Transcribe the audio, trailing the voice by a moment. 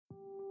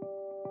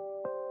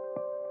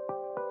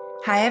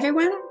Hi,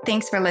 everyone.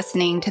 Thanks for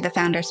listening to the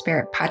Founder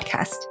Spirit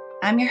podcast.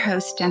 I'm your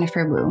host,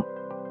 Jennifer Wu.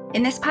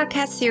 In this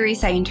podcast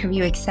series, I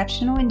interview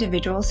exceptional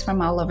individuals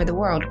from all over the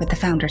world with the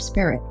founder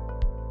spirit,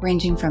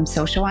 ranging from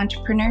social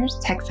entrepreneurs,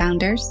 tech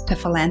founders, to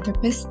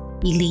philanthropists,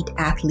 elite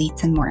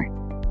athletes, and more.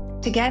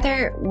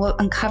 Together, we'll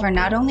uncover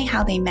not only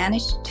how they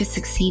managed to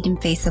succeed in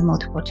face of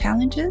multiple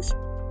challenges,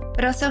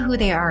 but also who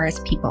they are as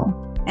people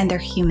and their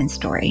human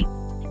story.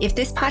 If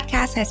this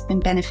podcast has been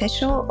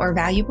beneficial or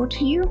valuable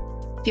to you,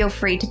 feel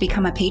free to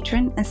become a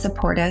patron and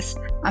support us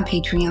on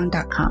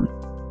patreon.com.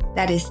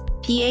 That is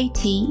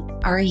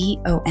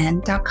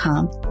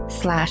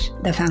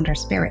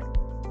patreon.com/thefounderspirit.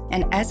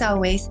 And as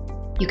always,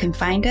 you can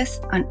find us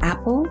on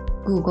Apple,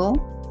 Google,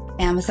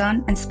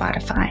 Amazon, and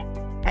Spotify,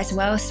 as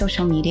well as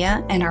social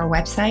media and our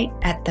website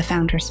at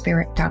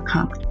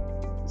thefounderspirit.com.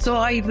 So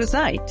I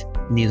resigned.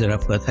 Neither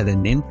of us had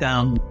an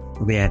income.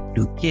 We had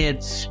 2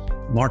 kids,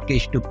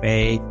 mortgage to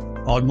pay,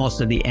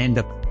 almost at the end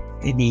of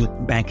any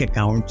bank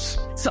accounts.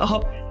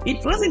 So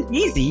it wasn't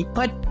easy,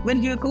 but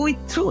when you're going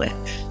through it,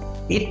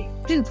 it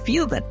didn't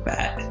feel that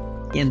bad.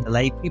 In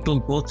life, people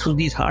go through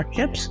these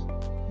hardships,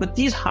 but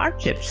these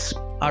hardships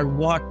are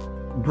what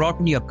brought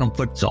me a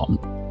comfort zone.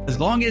 As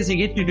long as you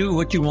get to do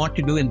what you want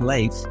to do in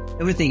life,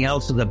 everything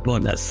else is a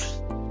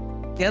bonus.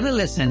 The other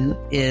lesson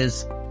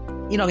is,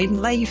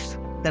 in life,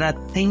 there are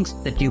things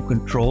that you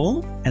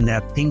control and there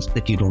are things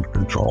that you don't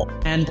control.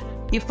 And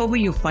if ever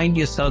you find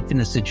yourself in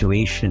a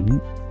situation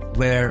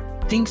where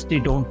things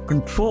you don't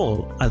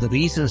control are the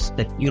reasons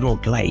that you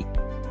don't like,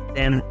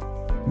 then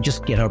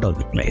just get out of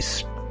the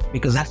place,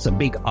 because that's a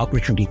big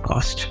opportunity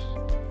cost.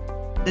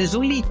 There's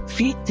only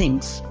 3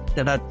 things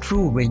that are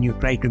true when you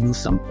try to do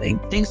something.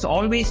 Things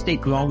always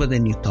take longer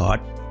than you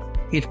thought.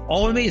 It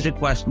always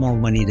requires more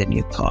money than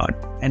you thought,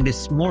 and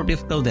it's more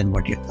difficult than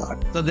what you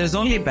thought. So there's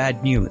only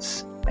bad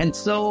news. And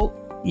so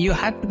you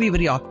have to be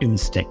very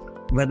optimistic.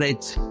 Whether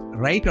it's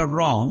right or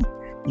wrong,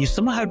 you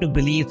somehow have to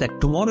believe that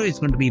tomorrow is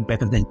going to be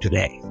better than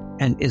today.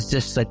 And it's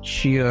just such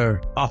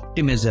sheer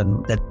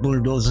optimism that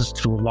bulldozes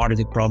through a lot of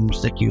the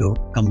problems that you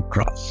come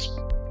across.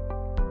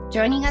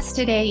 Joining us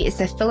today is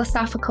the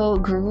philosophical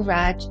Guru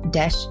Raj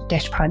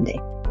Deshpande,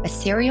 a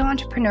serial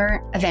entrepreneur,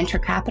 a venture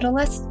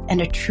capitalist, and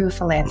a true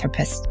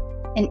philanthropist.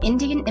 An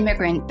Indian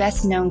immigrant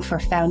best known for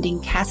founding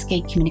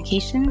Cascade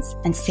Communications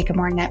and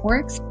Sycamore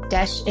Networks,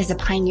 Desh is a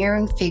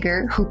pioneering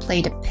figure who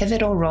played a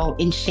pivotal role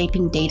in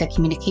shaping data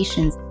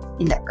communications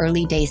in the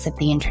early days of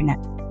the internet.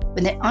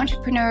 With an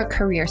entrepreneurial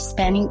career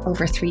spanning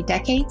over 3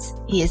 decades,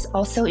 he is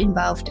also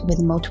involved with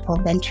multiple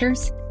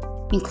ventures,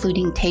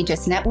 including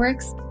Tejas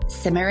Networks,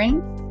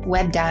 Cimarron,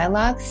 Web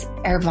Dialogues,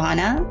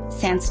 Airvana,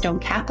 Sandstone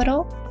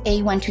Capital,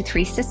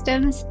 A123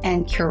 Systems,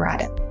 and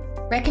Curata.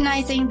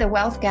 Recognizing the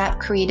wealth gap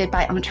created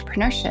by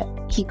entrepreneurship,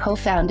 he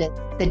co-founded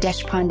the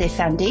Deshpande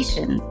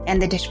Foundation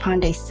and the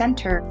Deshpande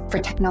Center for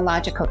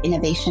Technological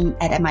Innovation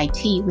at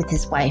MIT with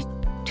his wife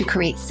to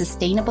create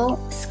sustainable,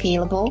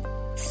 scalable,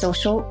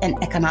 social,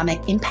 and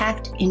economic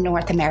impact in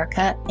North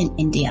America and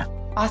India.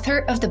 Author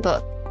of the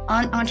book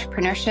on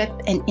entrepreneurship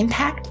and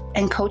impact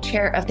and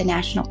co-chair of the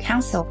National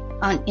Council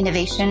on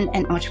Innovation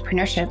and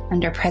Entrepreneurship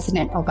under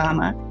President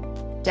Obama,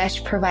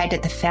 Desh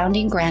provided the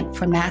founding grant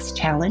for Mass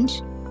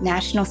Challenge,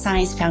 National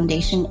Science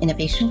Foundation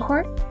Innovation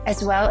Corp,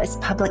 as well as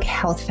Public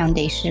Health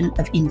Foundation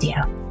of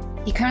India.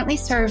 He currently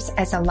serves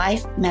as a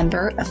life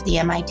member of the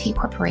MIT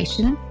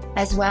Corporation,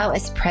 as well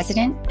as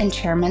president and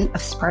chairman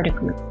of Sparta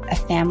Group, a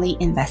family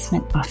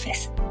investment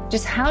office.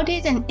 Just how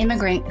did an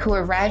immigrant who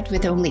arrived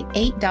with only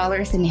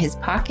 $8 in his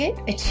pocket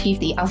achieve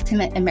the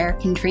ultimate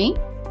American dream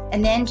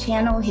and then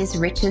channel his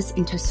riches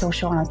into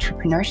social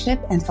entrepreneurship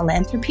and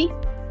philanthropy?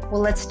 Well,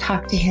 let's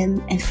talk to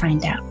him and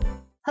find out.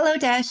 Hello,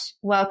 Desh.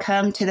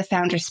 Welcome to the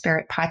Founder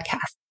Spirit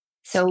podcast.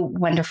 So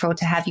wonderful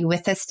to have you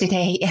with us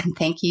today, and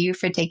thank you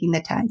for taking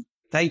the time.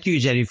 Thank you,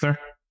 Jennifer.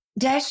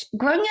 Desh,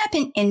 growing up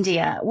in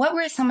India, what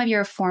were some of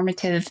your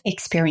formative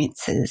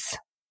experiences?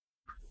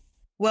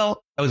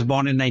 Well, I was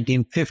born in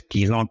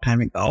 1950, a long time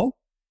ago,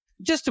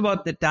 just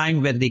about the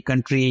time when the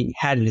country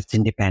had its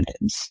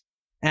independence.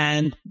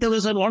 And there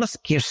was a lot of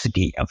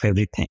scarcity of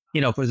everything.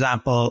 For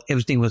example,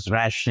 everything was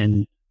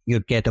rationed.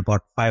 You'd get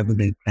about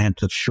 500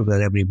 grams of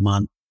sugar every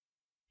month.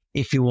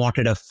 If you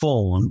wanted a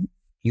phone,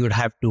 you would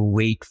have to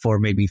wait for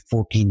maybe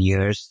 14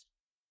 years.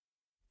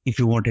 If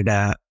you wanted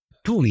a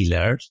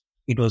 2-wheeler,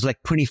 it was like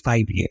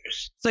 25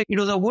 years. So it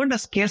was a world of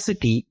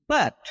scarcity,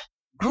 but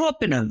grew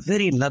up in a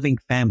very loving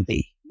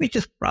family, which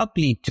is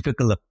probably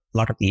typical of a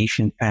lot of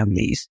Asian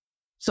families.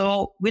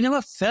 So we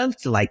never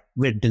felt like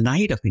we're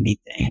denied of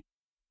anything.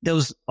 There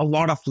was a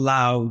lot of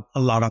love, a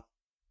lot of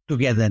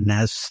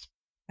togetherness.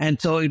 And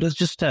so it was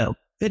just a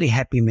very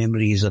happy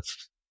memories of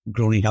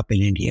growing up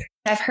in India.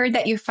 I've heard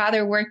that your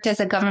father worked as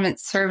a government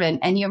servant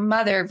and your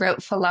mother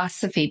wrote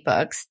philosophy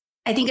books.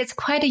 I think it's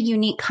quite a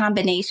unique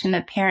combination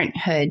of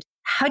parenthood.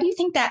 How do you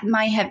think that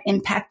might have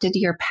impacted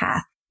your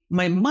path?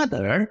 My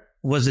mother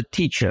was a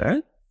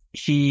teacher.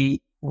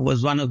 She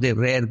was one of the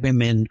rare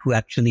women who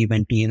actually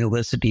went to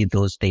university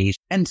those days.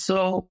 And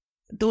so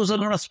there was a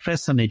lot of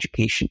stress on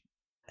education.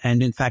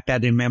 And in fact, I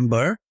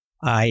remember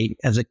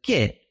as a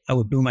kid, I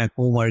would do my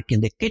homework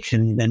in the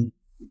kitchen when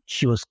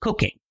she was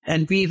cooking.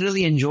 And we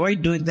really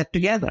enjoyed doing that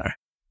together.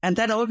 And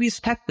that always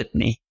stuck with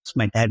me.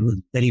 My dad was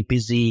very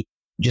busy,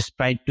 just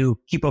tried to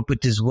keep up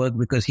with his work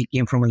because he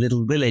came from a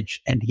little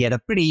village and he had a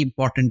pretty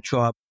important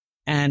job.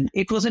 And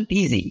it wasn't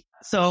easy.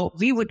 So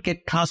we would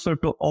get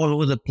transferred to all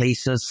over the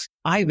places.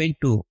 I went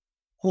to a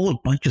whole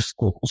bunch of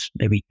schools,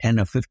 maybe 10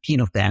 or 15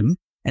 of them,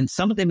 and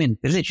some of them in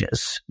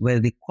villages where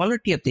the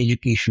quality of the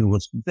education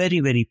was very,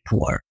 very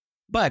poor.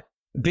 But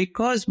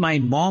because my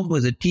mom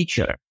was a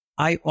teacher,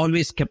 I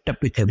always kept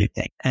up with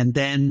everything. And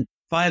then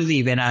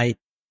finally, when I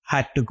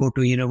had to go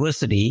to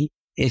university,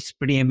 it's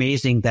pretty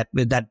amazing that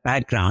with that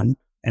background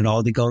and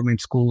all the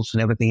government schools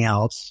and everything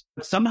else,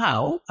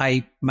 somehow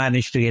I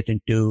managed to get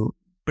into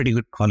pretty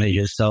good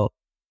colleges. So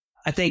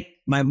I think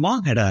my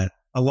mom had a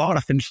lot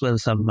of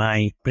influence on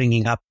my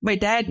bringing up. My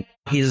dad,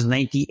 he's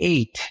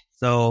 98.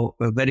 So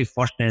we're very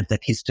fortunate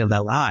that he's still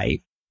alive.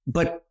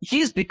 But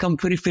he's become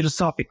very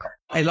philosophical.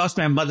 I lost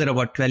my mother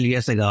about 12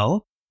 years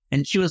ago,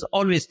 and she was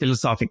always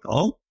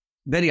philosophical,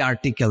 very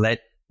articulate,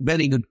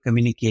 very good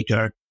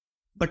communicator.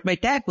 But my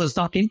dad was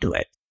not into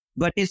it.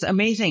 But it's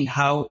amazing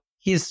how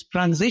his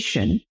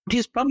transition,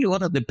 he's probably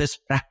one of the best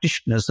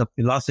practitioners of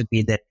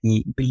philosophy that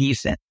he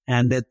believes in.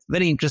 And it's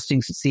very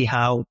interesting to see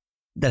how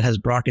that has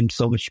brought him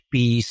so much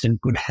peace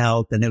and good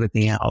health and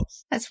everything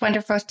else. That's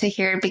wonderful to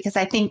hear, because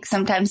I think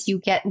sometimes you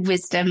get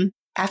wisdom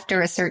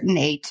after a certain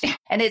age.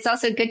 And it's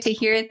also good to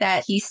hear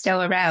that he's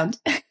still around.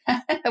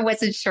 I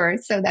wasn't sure.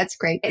 So that's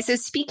great. So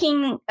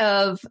speaking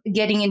of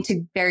getting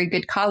into very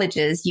good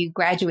colleges, you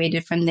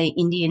graduated from the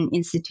Indian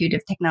Institute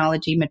of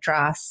Technology,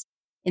 Madras,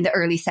 in the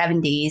early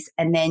 70s.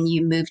 And then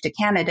you moved to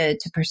Canada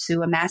to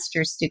pursue a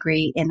master's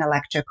degree in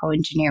electrical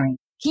engineering.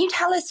 Can you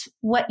tell us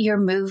what your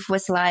move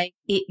was like?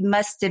 It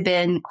must have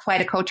been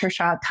quite a culture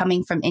shock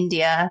coming from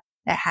India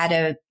that had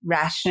a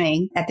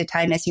rationing at the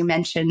time, as you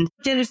mentioned.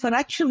 Jennifer,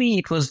 actually,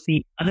 it was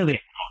the other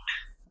way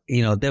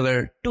around. There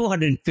were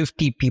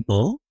 250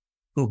 people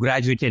who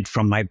graduated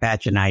from my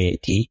batch in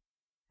IIT,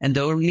 and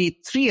there were only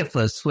 3 of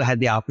us who had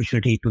the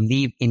opportunity to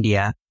leave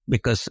India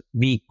because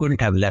we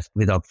couldn't have left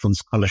without full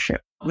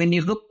scholarship. When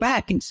you look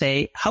back and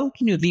say, how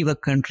can you leave a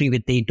country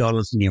with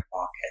 $8 in your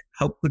pocket?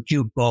 How could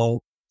you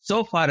go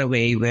so far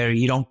away where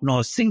you don't know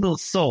a single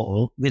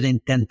soul within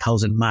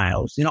 10,000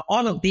 miles?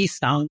 All of these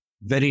sound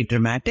very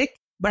dramatic,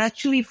 but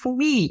actually for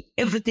me,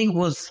 everything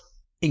was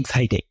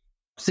exciting.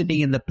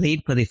 Sitting in the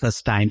plane for the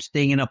first time,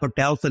 staying in a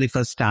hotel for the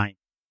first time,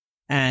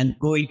 and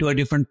going to a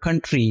different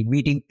country,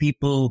 meeting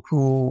people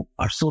who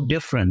are so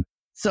different.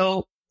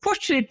 So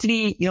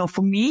fortunately,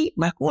 for me,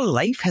 my whole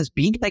life has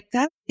been like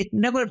that. It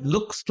never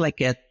looks like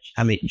a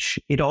challenge.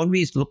 It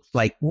always looks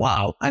like,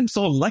 wow, I'm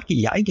so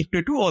lucky. I get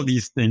to do all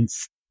these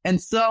things.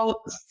 And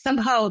so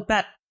somehow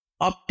that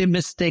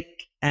optimistic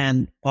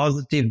and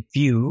positive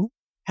view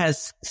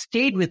has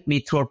stayed with me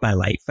throughout my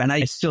life. And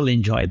I still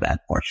enjoy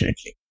that,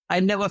 fortunately. I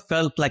never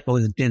felt like I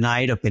was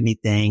denied of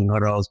anything,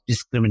 or I was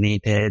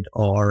discriminated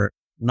or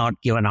not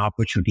given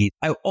opportunities.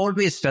 I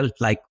always felt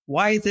like,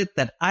 why is it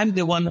that I'm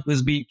the one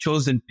who's being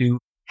chosen to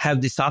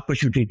have this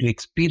opportunity to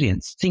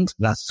experience things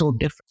that are so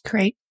different?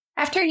 Great.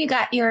 After you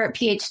got your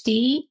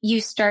PhD, you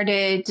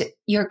started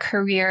your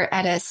career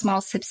at a small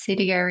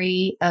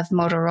subsidiary of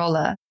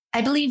Motorola.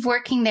 I believe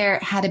working there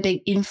had a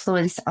big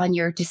influence on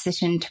your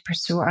decision to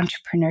pursue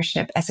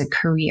entrepreneurship as a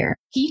career.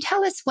 Can you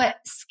tell us what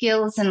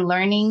skills and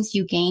learnings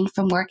you gained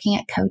from working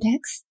at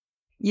Codex?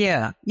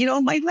 Yeah.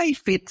 My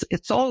life,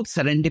 it's all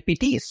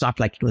serendipity. It's not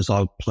like it was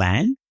all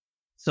planned.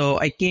 So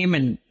I came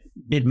and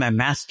did my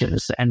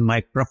master's, and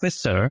my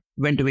professor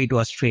went away to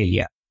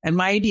Australia. And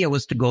my idea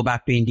was to go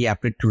back to India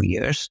after 2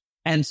 years.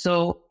 And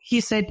so he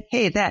said,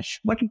 hey,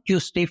 Desh, why don't you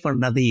stay for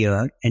another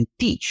year and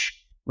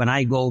teach? When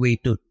I go away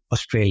to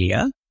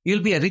Australia,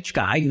 you'll be a rich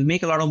guy, you'll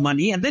make a lot of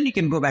money, and then you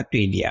can go back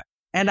to India.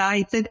 And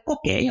I said,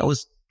 okay. I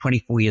was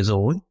 24 years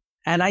old,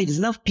 and I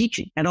loved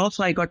teaching. And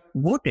also I got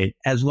voted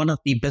as one of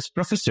the best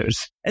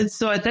professors. And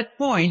so at that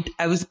point,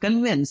 I was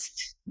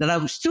convinced that I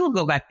would still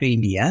go back to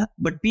India,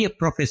 but be a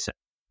professor.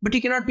 But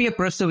you cannot be a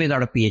professor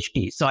without a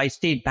PhD. So I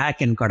stayed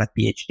back and got a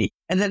PhD.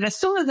 And then as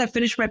soon as I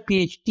finished my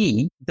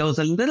PhD, there was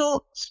a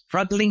little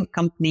struggling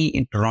company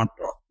in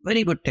Toronto,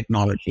 very good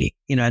technology.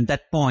 At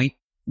that point,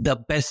 the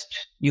best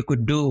you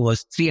could do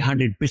was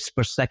 300 bits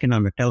per second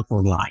on a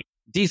telephone line.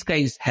 These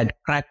guys had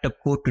cracked a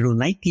code to do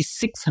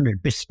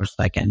 9,600 bits per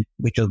second,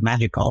 which was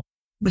magical.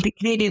 But the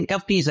Canadian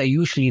companies are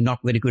usually not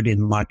very good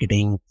in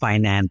marketing,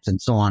 finance,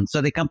 and so on.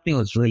 So the company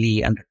was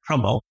really under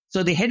trouble.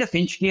 So the head of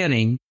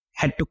engineering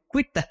had to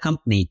quit the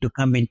company to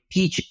come and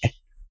teach at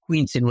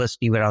Queen's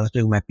University, where I was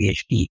doing my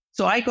PhD.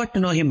 So I got to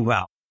know him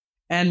well.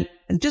 And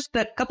just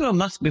a couple of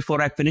months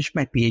before I finished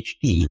my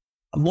PhD,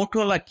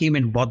 Motorola came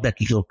and bought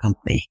that little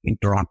company in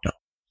Toronto.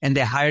 And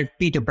they hired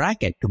Peter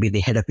Brackett to be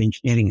the head of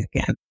engineering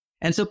again.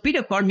 And so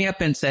Peter called me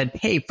up and said,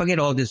 hey, forget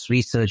all this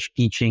research,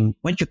 teaching.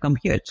 Why don't you come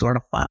here? It's a lot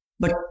of fun.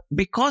 But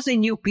because I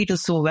knew Peter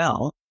so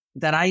well,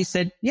 that I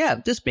said, yeah,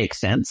 this makes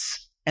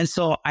sense. And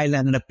so I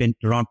landed up in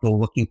Toronto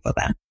working for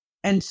them.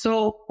 And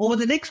so over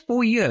the next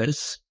 4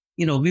 years,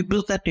 we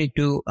built that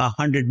into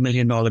 $100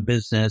 million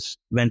business,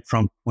 went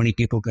from 20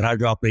 people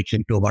garage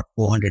operation to about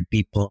 400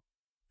 people.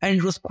 And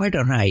it was quite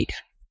a ride,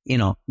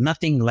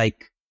 nothing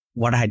like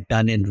what I had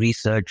done in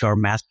research or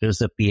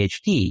master's or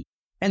PhD.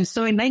 And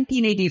so in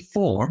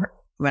 1984,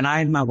 when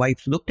I and my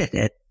wife looked at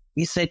it,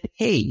 we said,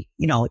 hey,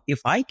 if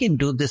I can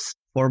do this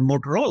for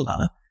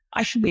Motorola,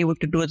 I should be able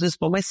to do this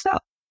for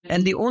myself.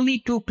 And the only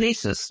two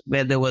places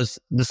where there was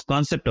this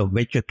concept of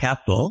venture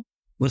capital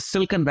was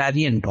Silicon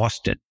Valley and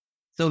Boston.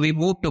 So we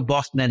moved to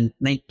Boston in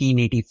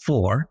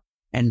 1984,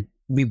 and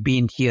we've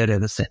been here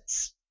ever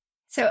since.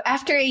 So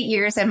after 8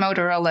 years at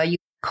Motorola, you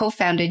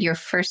co-founded your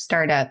first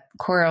startup,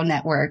 Coral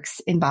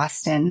Networks, in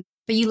Boston,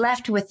 but you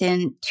left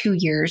within 2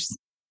 years.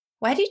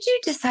 Why did you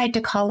decide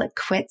to call it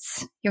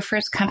quits, your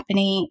first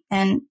company,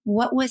 and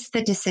what was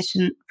the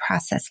decision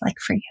process like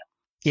for you?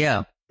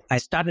 Yeah, I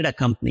started a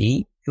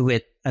company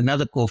with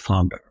another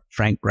co-founder,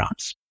 Frank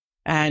Browns.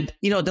 And,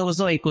 there was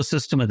no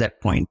ecosystem at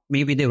that point.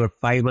 Maybe there were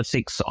 5 or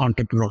 6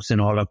 entrepreneurs in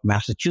all of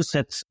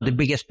Massachusetts. The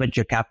biggest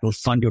venture capital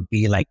fund would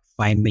be like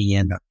 $5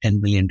 million or $10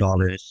 million.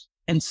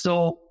 And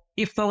so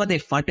if ever they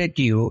funded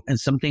you and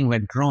something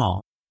went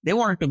wrong, they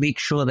wanted to make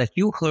sure that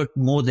you heard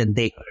more than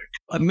they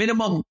heard. A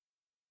minimum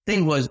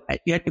thing was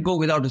you had to go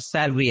without a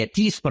salary at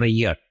least for a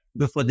year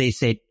before they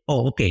said,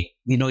 oh, okay,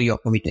 we know you're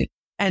committed.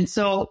 And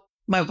so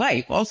my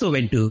wife also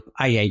went to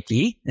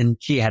IIT and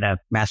she had a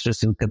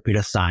master's in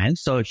computer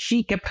science. So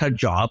she kept her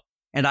job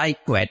and I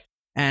quit.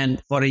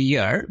 And for a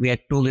year, we had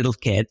 2 little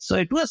kids. So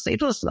it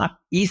was not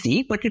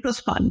easy, but it was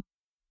fun.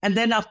 And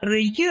then after a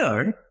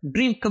year,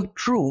 dream come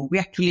true, we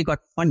actually got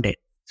funded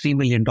 $3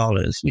 million,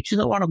 which is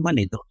a lot of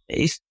money those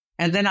days.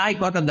 And then I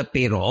got on the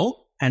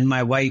payroll and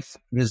my wife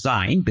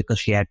resigned because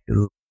she had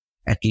to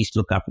at least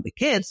look after the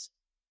kids.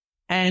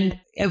 And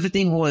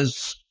everything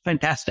was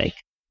fantastic.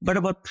 But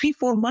about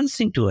 3-4 months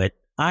into it,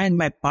 I and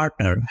my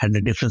partner had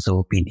a difference of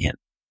opinion.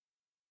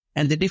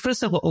 And the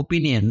difference of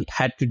opinion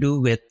had to do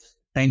with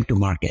time to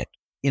market.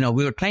 We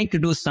were trying to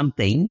do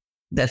something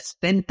that's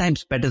 10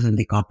 times better than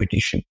the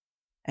competition.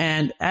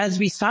 And as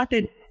we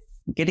started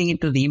getting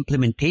into the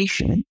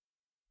implementation,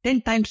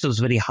 10 times was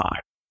very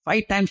hard.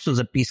 5 times was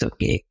a piece of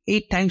cake.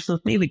 8 times was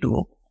maybe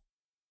doable.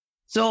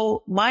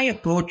 So my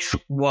approach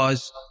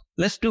was,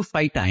 let's do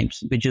 5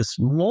 times, which is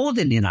more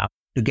than enough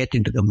to get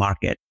into the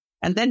market.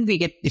 And then we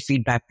get the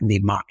feedback from the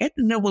market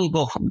and then we'll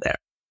go from there.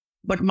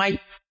 But my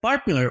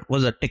partner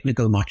was a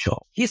technical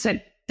macho. He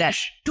said,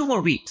 Desh, 2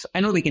 more weeks. I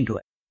know we can do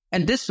it.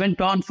 And this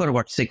went on for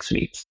about 6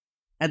 weeks.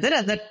 And then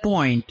at that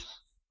point,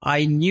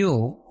 I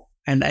knew,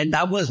 and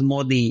I was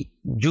more the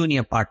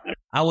junior partner.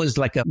 I was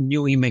like a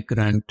new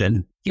immigrant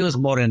and he was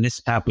more an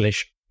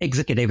established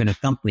executive in a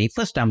company,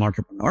 first time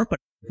entrepreneur, but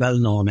well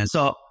known. And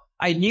so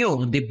I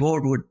knew the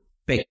board would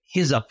pick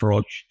his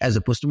approach as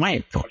opposed to my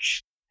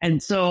approach.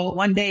 And so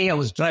one day I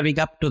was driving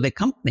up to the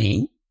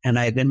company and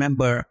I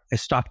remember I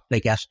stopped at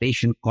the gas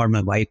station, called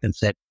my wife and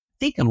said, I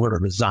think I'm going to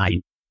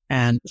resign.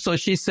 And so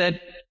she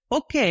said,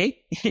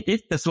 okay,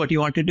 if that's what you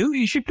want to do,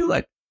 you should do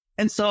it.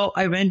 And so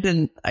I went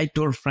and I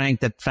told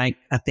Frank that, Frank,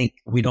 I think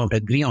we don't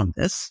agree on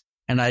this.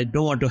 And I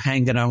don't want to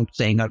hang around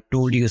saying, I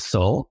told you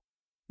so,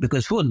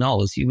 because who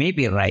knows, you may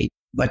be right,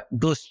 but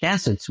those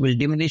chances will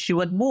diminish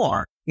even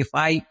more if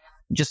I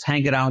just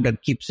hang around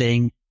and keep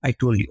saying, I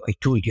told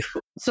you.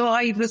 So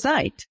I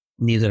resigned.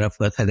 Neither of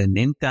us had an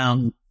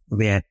income.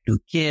 We had 2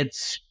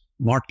 kids,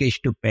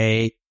 mortgage to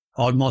pay,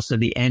 almost at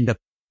the end of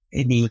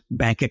any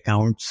bank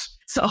accounts.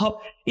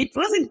 So it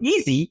wasn't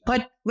easy,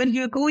 but when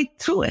you're going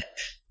through it,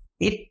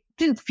 it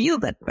didn't feel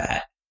that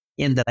bad.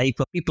 In the life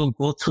of people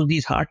go through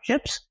these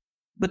hardships,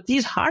 but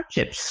these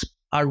hardships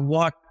are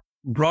what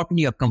brought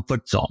me a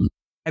comfort zone.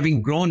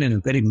 Having grown in a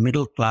very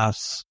middle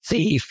class,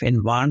 safe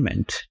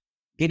environment,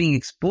 getting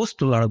exposed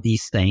to a lot of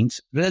these things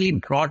really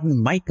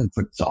broadened my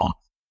comfort zone.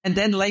 And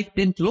then life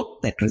didn't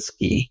look that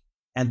risky.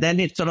 And then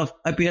it sort of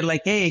appeared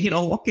like, hey,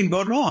 what can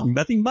go wrong?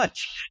 Nothing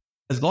much.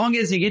 As long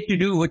as you get to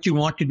do what you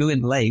want to do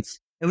in life,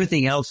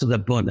 everything else is a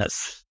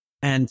bonus.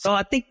 And so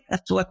I think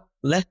that's what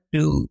led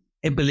to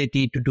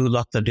ability to do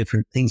lots of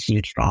different things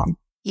later on.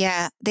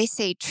 Yeah, they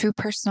say true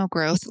personal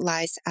growth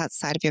lies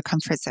outside of your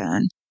comfort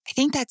zone. I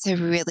think that's a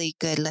really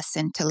good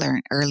lesson to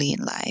learn early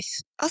in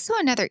life. Also,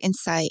 another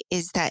insight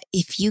is that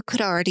if you could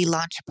already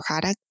launch a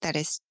product that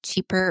is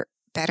cheaper,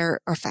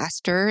 better, or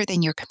faster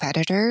than your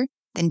competitor,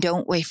 then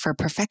don't wait for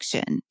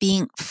perfection.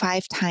 Being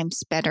 5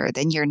 times better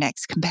than your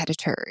next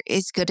competitor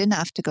is good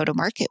enough to go to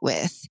market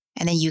with,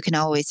 and then you can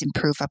always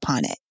improve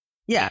upon it.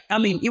 Yeah, I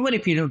mean, even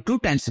if you do 2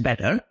 times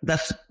better,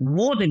 that's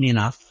more than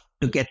enough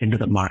to get into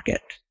the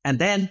market. And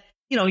then,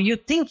 you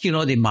think you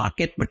know the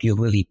market, but you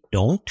really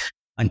don't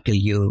until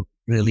you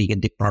really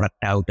get the product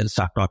out and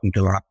start talking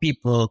to a lot of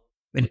people.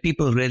 When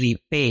people really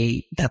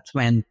pay, that's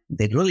when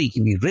they really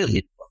can be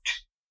really good.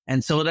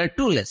 And so there are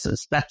 2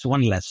 lessons. That's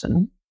one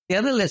lesson. The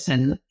other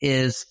lesson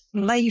is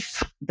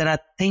life. There are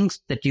things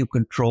that you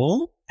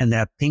control and there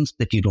are things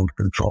that you don't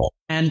control.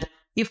 And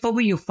if ever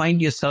you find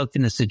yourself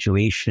in a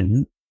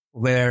situation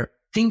where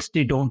things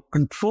you don't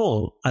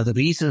control are the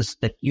reasons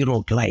that you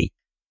don't like,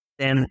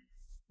 then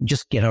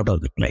just get out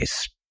of the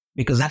place.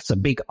 because that's a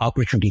big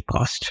opportunity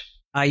cost.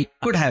 I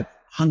could have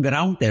hung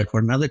around there for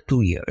another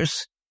 2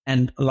 years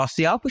and lost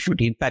the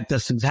opportunity. In fact,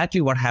 that's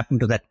exactly what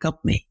happened to that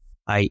company.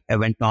 I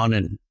went on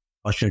and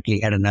fortunately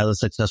had another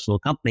successful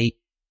company.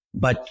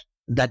 But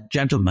that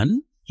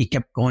gentleman, he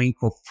kept going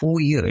for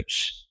 4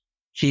 years,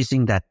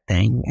 chasing that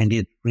thing, and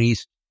it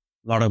raised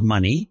a lot of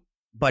money,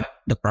 but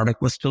the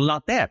product was still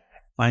not there.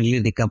 Finally,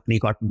 the company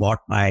got bought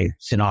by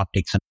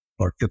Synoptics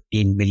for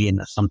 15 million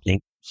or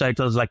something. So it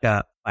was like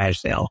a fire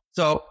sale.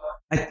 So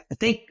I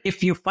think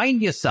if you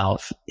find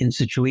yourself in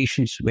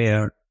situations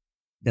where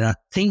there are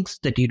things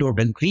that you don't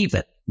agree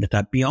with that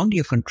are beyond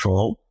your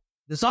control,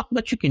 there's not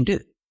much you can do.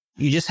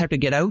 You just have to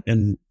get out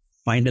and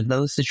find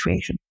another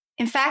situation.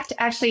 In fact,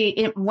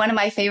 actually, one of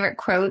my favorite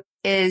quotes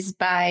is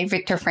by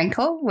Viktor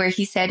Frankl, where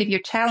he said, if you're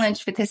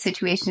challenged with a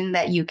situation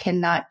that you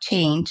cannot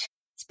change,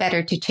 it's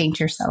better to change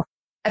yourself.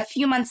 A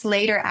few months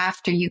later,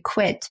 after you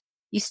quit,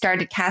 you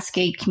started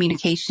Cascade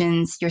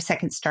Communications, your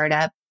second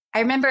startup. I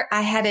remember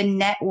I had a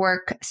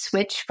network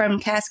switch from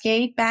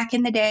Cascade back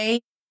in the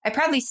day. I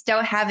probably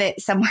still have it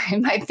somewhere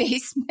in my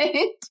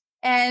basement.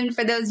 And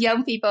for those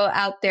young people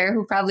out there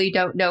who probably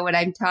don't know what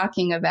I'm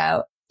talking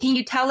about, can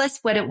you tell us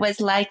what it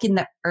was like in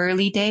the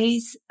early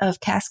days of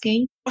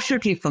Cascade?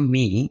 Fortunately for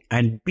me,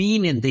 I'd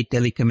been in the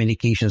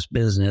telecommunications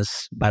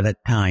business by that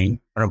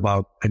time for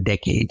about a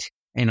decade.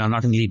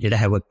 Not only did I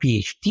have a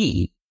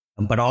PhD,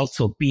 but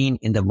also been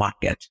in the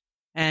market.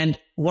 And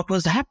what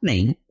was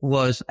happening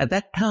was at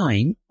that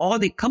time, all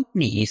the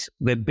companies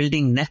were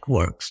building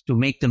networks to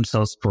make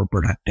themselves more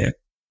productive.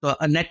 So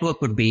a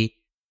network would be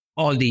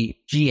all the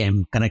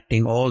GM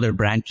connecting all their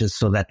branches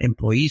so that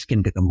employees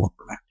can become more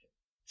productive.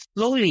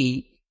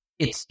 Slowly,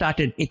 it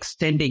started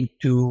extending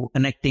to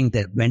connecting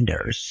their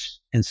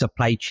vendors and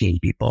supply chain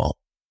people.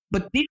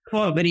 But these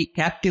were very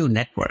captive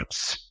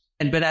networks.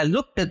 And when I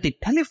looked at the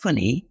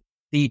telephony,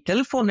 the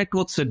telephone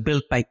networks were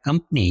built by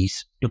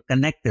companies to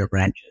connect their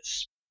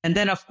branches. And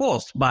then, of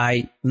course,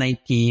 by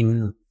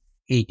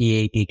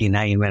 1988,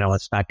 89, when I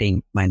was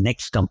starting my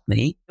next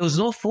company, there was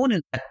no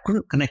phone that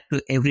couldn't connect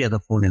to every other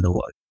phone in the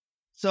world.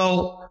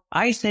 So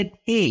I said,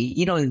 hey,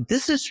 if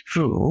this is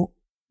true,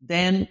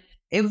 then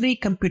every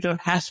computer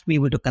has to be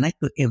able to connect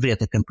to every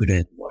other computer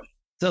in the world.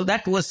 So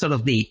that was sort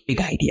of the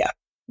big idea.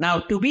 Now,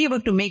 to be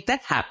able to make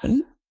that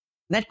happen,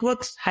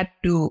 networks had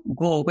to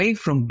go away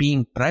from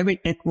being private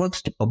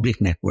networks to public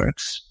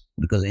networks,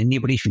 because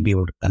anybody should be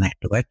able to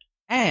connect to it.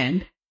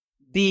 And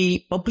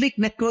the public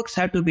networks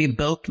had to be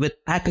built with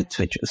packet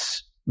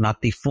switches,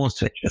 not the phone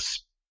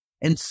switches.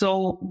 And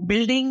so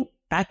building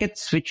packet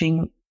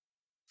switching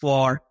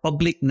for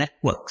public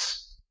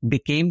networks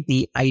became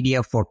the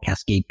idea for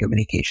Cascade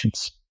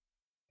Communications.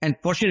 And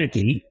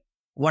fortunately,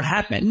 what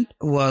happened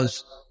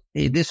was,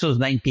 this was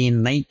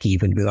 1990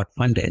 when we got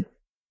funded.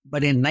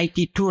 But in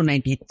 92,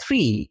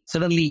 93,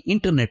 suddenly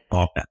internet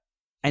popped up.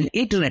 And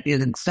internet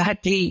is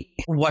exactly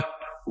what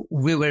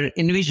we were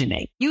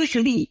envisioning.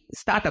 Usually,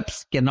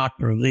 startups cannot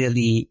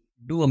really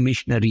do a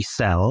missionary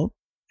sell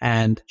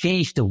and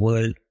change the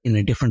world in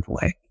a different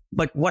way.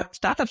 But what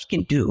startups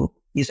can do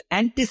is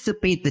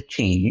anticipate the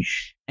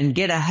change and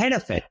get ahead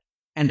of it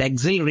and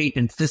accelerate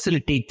and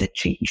facilitate the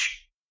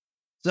change.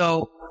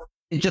 So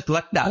it just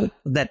lucked out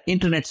that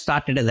internet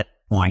started at that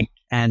point,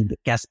 and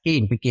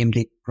Cascade became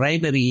the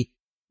primary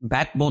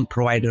backbone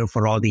provider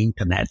for all the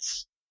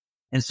internets.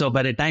 And so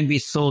by the time we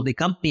sold the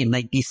company in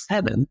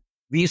 97,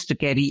 we used to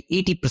carry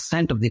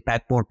 80% of the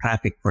backbone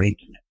traffic for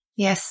internet.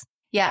 Yes.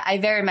 Yeah, I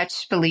very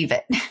much believe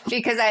it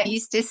because I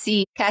used to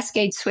see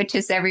Cascade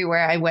switches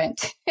everywhere I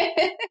went.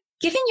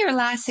 Given your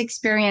last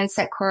experience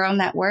at Coral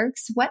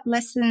Networks, what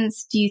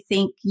lessons do you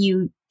think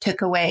you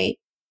took away?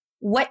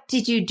 What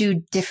did you do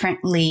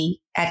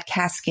differently at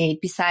Cascade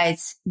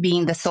besides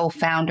being the sole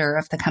founder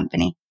of the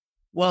company?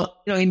 Well,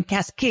 in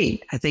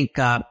Cascade, I think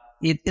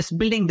it's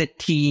building the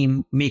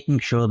team, making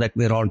sure that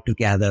we're all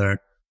together,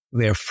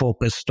 we're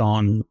focused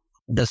on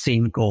the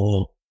same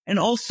goal, and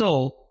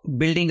also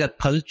building a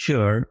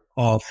culture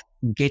of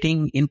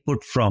getting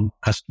input from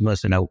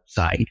customers and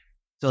outside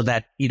so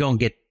that you don't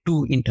get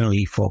too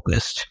internally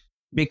focused.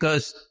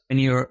 Because when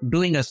you're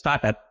doing a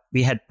startup,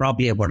 we had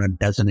probably about a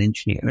dozen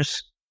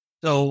engineers.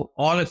 So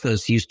all of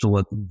us used to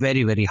work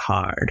very, very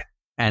hard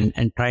and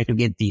try to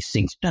get these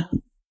things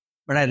done.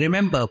 But I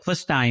remember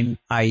first time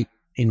I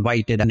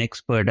invited an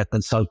expert, a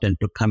consultant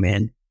to come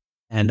in,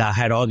 and I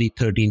had all the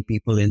 13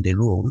 people in the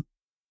room.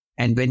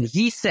 And when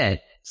he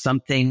said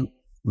something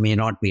may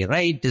not be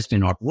right, this may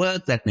not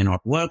work, that may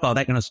not work, all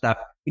that kind of stuff,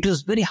 it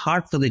was very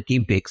hard for the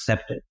team to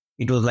accept it.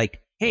 It was like,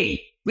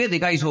 hey, we're the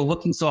guys who are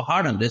working so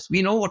hard on this.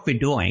 We know what we're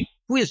doing.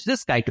 Who is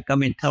this guy to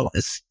come and tell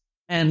us?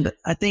 And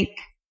I think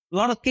a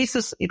lot of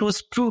cases it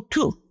was true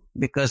too,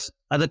 because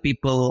other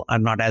people are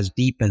not as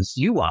deep as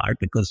you are,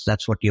 because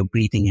that's what you're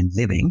breathing and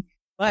living.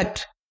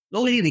 But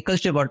slowly the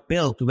culture got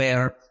built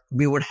where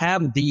we would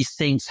have these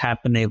things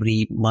happen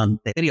every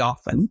month, very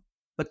often.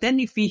 But then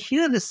if we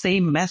hear the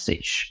same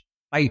message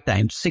 5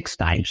 times, 6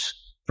 times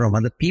from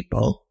other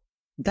people,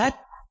 that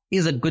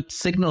is a good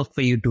signal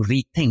for you to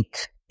rethink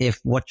if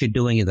what you're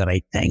doing is the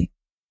right thing.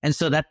 And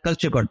so that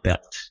culture got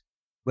built.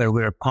 where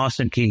we're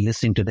constantly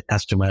listening to the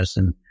customers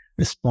and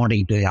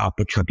responding to the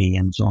opportunity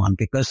and so on,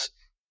 because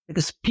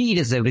speed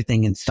is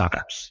everything in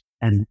startups.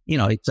 And,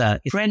 it's a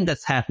trend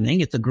that's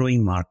happening. It's a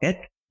growing market,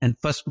 and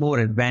first mover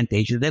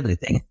advantage is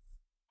everything.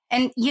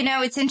 And,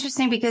 it's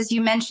interesting because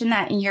you mentioned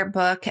that in your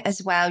book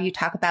as well. You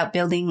talk about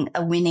building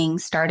a winning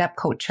startup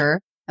culture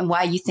and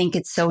why you think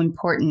it's so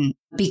important,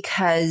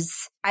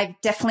 because I've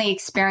definitely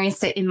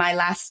experienced it in my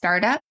last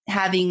startup,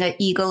 having an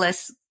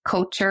egoless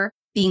culture,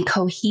 being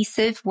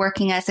cohesive,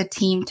 working as a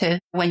team to,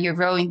 when you're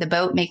rowing the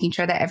boat, making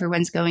sure that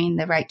everyone's going in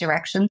the right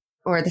direction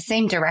or the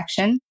same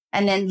direction,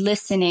 and then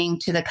listening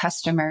to the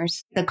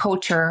customers. The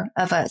culture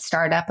of a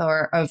startup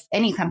or of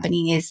any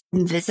company is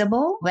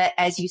invisible, but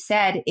as you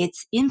said,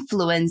 its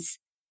influence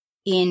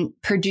in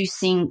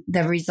producing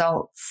the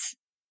results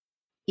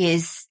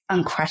is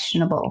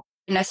unquestionable.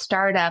 In a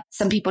startup,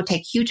 some people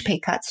take huge pay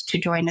cuts to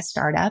join a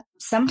startup.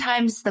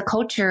 Sometimes the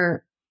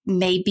culture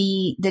may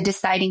be the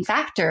deciding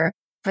factor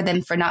for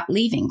them for not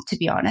leaving, to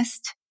be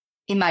honest,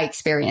 in my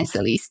experience,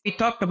 at least. We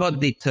talked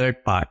about the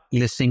third part,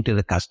 listening to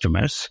the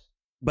customers.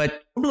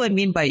 But what do I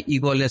mean by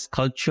egoless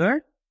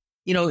culture?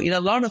 In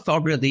a lot of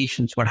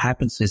organizations, what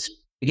happens is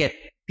you get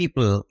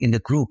people in the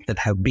group that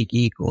have big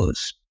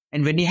egos.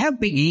 And when you have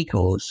big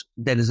egos,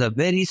 there is a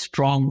very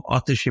strong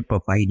authorship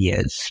of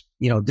ideas.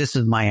 This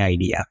is my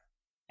idea.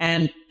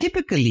 And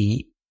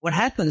typically what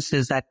happens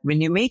is that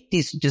when you make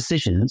these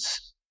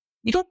decisions,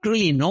 you don't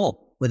really know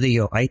whether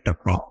you're right or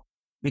wrong,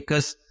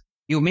 because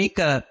you make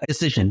a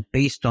decision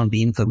based on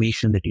the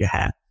information that you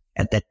have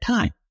at that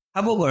time.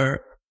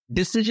 However,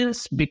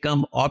 decisions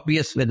become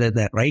obvious whether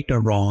they're right or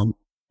wrong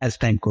as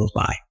time goes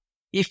by.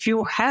 If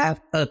you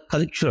have a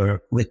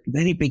culture with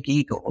very big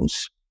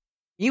egos,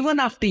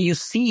 even after you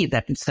see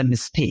that it's a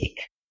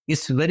mistake,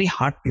 it's very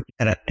hard to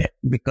correct it,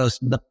 because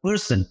the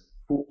person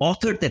who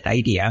authored that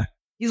idea,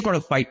 he's going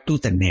to fight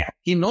tooth and nail.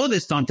 He knows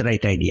it's not the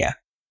right idea,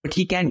 but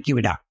he can't give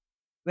it up.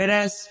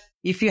 Whereas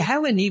if you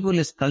have an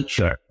egoless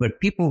culture where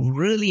people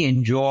really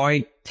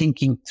enjoy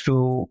thinking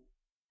through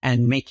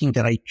and making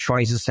the right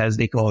choices as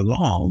they go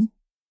along,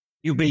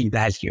 you build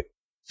value.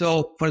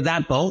 So for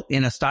example,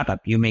 in a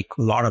startup, you make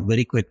a lot of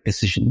very quick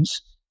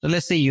decisions. So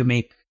let's say you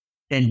make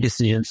 10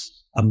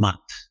 decisions a month.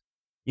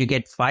 You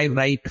get 5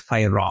 right,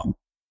 5 wrong,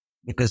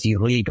 because you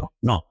really don't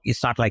know.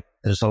 It's not like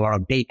there's a lot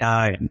of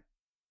data and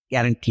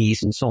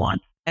guarantees and so on.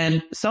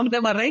 And some of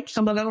them are right,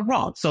 some of them are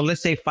wrong. So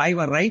let's say 5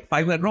 are right,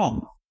 5 are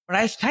wrong. But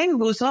as time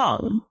goes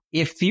on,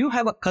 if you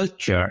have a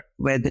culture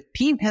where the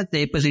team has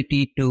the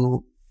ability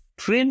to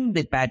trim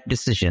the bad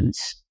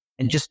decisions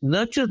and just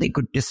nurture the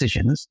good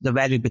decisions, the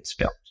value gets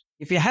built.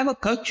 If you have a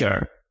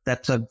culture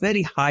that's a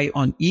very high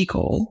on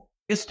ego,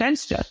 it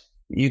stands still.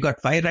 You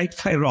got 5 right,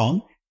 5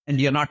 wrong,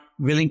 and you're not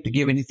willing to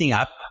give anything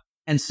up.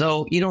 And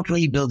so you don't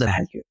really build the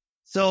value.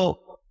 So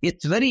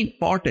it's very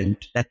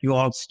important that you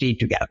all stay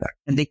together.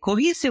 And the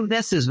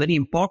cohesiveness is very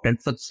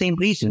important for the same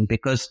reason,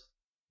 because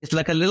it's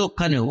like a little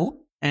canoe.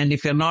 And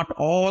if you're not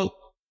all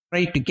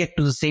trying to get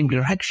to the same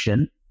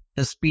direction,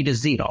 the speed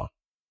is 0.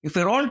 If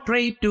you're all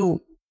trying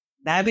to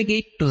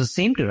navigate to the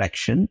same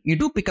direction, you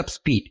do pick up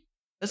speed.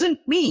 Doesn't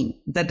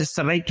mean that it's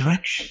the right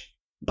direction,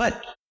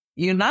 but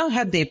you now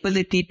have the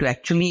ability to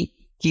actually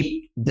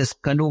keep this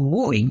canoe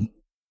moving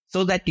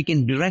so that you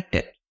can direct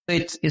it. So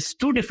it's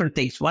 2 different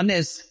things. One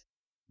is,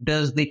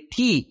 does the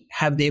team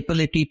have the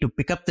ability to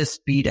pick up the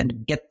speed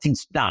and get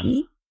things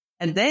done?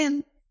 And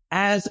then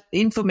as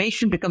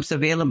information becomes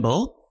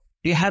available,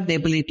 do you have the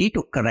ability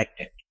to correct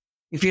it?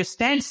 If you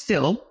stand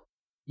still,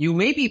 you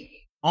may be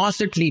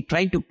constantly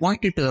trying to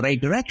point it to the right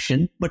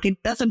direction, but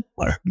it doesn't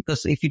work,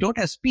 because if you don't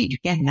have speed, you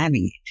can't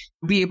navigate.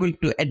 Be able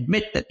to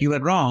admit that you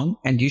are wrong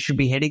and you should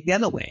be heading the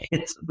other way.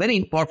 It's very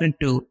important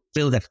to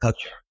build that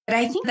culture. But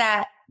I think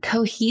that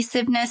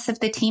cohesiveness of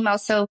the team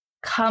also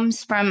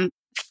comes from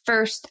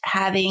first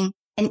having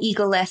an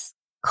egoless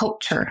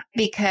culture,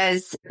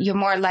 because you're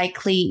more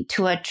likely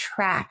to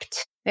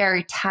attract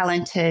very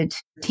talented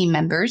team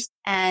members.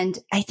 And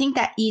I think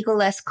that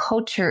egoless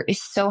culture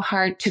is so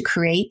hard to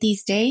create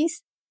these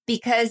days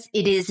because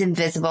it is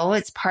invisible.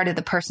 It's part of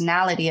the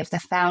personality of the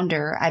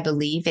founder, I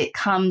believe. It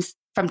comes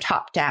from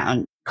top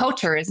down.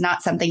 Culture is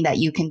not something that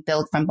you can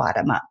build from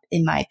bottom up,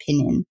 in my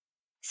opinion.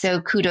 So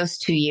kudos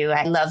to you.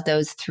 I love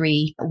those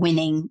 3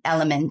 winning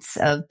elements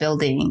of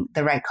building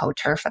the right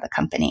culture for the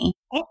company.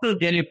 Also,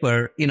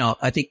 Jennifer,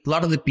 I think a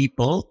lot of the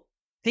people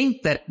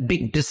think that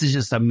big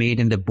decisions are made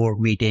in the board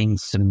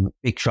meetings and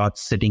big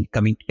shots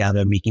coming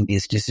together, making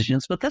these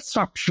decisions, but that's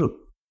not true.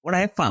 What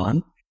I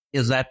found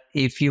is that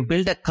if you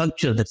build a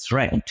culture that's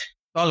right, it's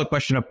all a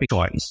question of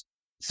choice.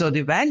 So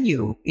the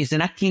value is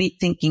in actually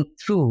thinking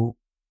through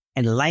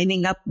and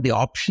lining up the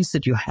options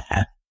that you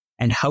have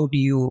and how do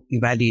you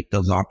evaluate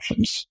those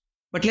options.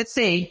 But let's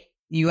say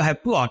you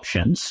have 2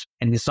 options,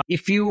 and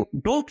if you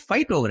don't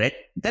fight over it,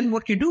 then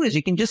what you do is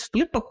you can just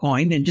flip a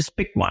coin and just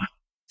pick one.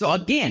 So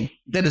again,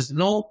 there is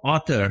no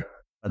author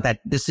for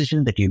that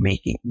decision that you're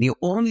making. The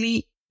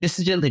only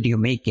decision that you're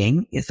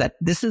making is that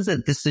this is a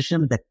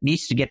decision that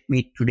needs to get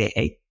made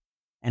today.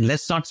 And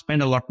let's not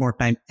spend a lot more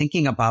time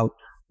thinking about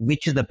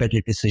which is the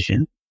better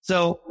decision.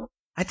 So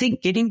I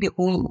think getting the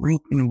whole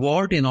group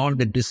involved in all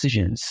the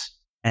decisions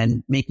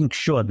and making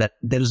sure that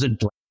there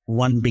isn't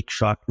one big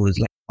shot who is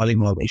like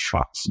calling all these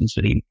shots is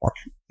very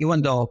important.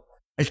 Even though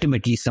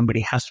ultimately somebody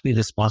has to be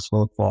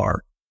responsible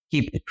for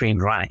keep the train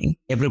running,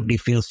 everybody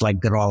feels like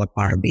they're all a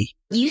part of me.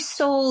 You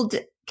sold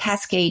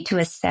Cascade to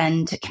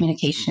Ascend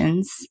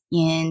Communications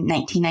in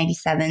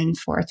 1997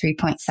 for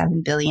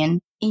 $3.7 billion.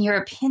 In your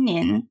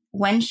opinion,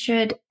 when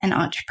should an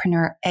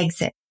entrepreneur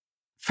exit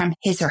from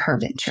his or her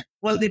venture?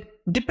 Well, it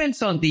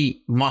depends on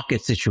the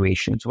market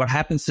situations. What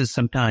happens is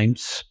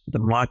sometimes the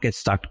market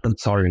starts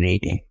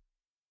consolidating.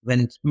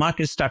 When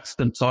market starts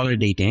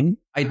consolidating,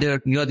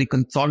 either you're the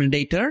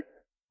consolidator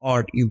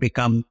or you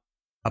become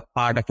a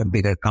part of a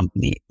bigger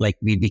company. Like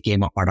we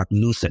became a part of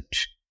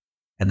Lucent.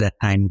 At that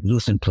time,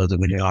 Lucent was a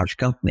very large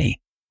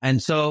company.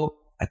 And so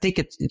I think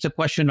it's a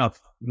question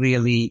of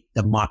really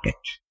the market.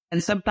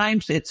 And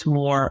sometimes it's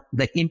more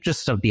the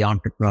interest of the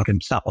entrepreneur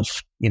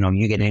himself.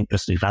 You get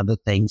interested in other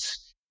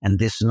things and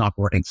this is not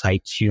what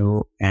excites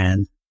you.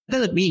 And it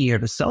doesn't mean you're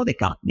to sell the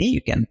company.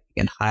 You can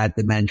hire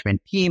the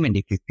management team. And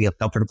if you feel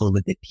comfortable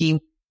with the team,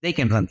 they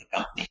can run the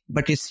company.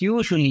 But it's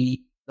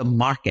usually the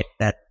market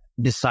that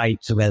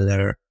decides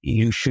whether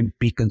you should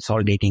be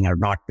consolidating or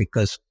not,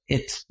 because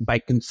it's by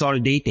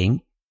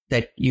consolidating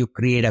that you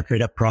create a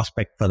better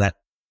prospect for that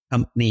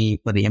company,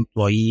 for the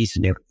employees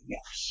and everything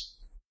else.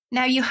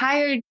 Now you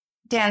hired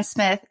Dan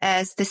Smith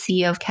as the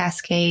CEO of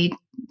Cascade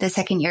the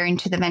second year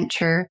into the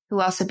venture,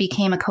 who also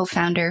became a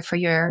co-founder for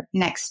your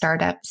next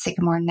startup,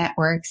 Sycamore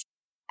Networks.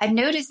 I've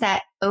noticed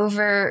that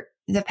over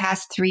the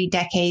past 3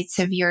 decades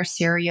of your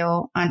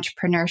serial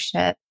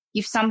entrepreneurship,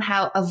 you've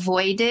somehow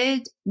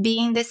avoided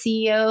being the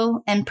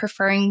CEO and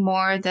preferring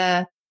more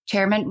the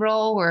chairman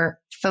role or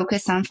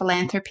focus on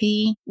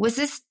philanthropy. Was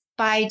this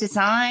by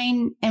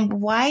design? And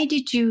why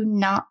did you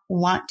not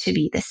want to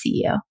be the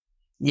CEO?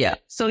 Yeah.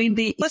 So in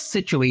the first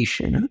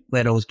situation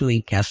where I was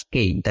doing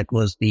Cascade, that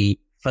was the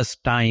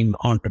first time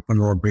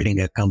entrepreneur building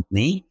a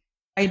company,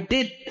 I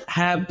did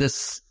have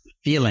this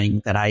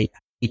feeling that I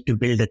need to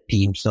build a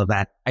team so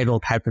that I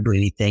don't have to do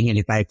anything. And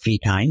if I have free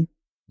time,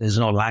 there's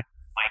no lack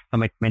of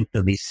my commitment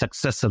to the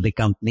success of the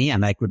company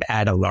and I could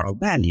add a lot of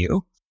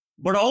value.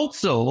 But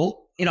also,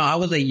 I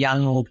was a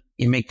young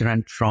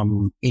immigrant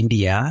from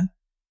India.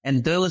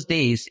 And those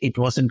days, it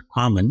wasn't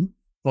common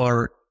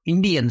for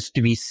Indians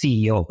to be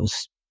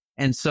CEOs.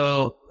 And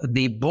so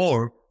the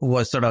board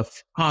was sort of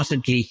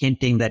constantly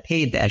hinting that,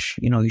 hey, Desh,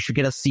 you should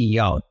get a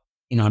CEO.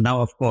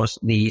 Now, of course,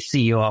 the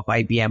CEO of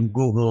IBM,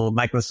 Google,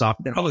 Microsoft,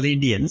 they're all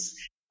Indians.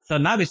 So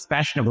now it's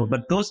fashionable,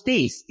 but those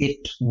days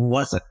it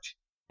wasn't.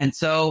 And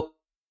so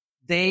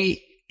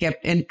they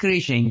kept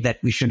encouraging that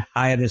we should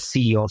hire a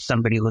CEO,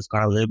 somebody who's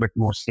got a little bit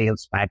more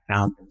sales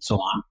background and so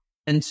on.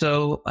 And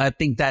so I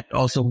think that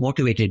also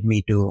motivated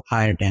me to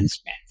hire Dan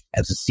Smith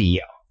as a CEO.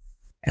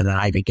 And then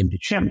I became the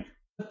chairman.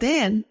 But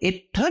then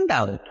it turned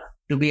out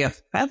to be a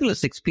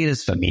fabulous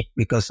experience for me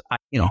because I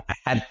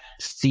had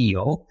a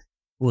CEO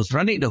who was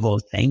running the whole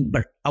thing,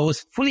 but I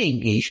was fully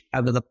engaged. I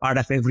was a part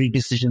of every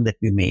decision that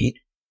we made.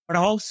 But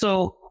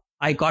also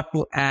I got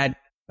to add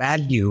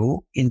value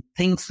in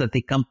things that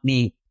the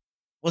company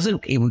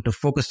wasn't able to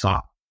focus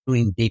on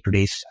doing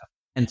day-to-day stuff.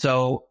 And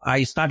so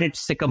I started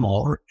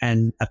Sycamore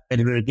and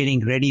we were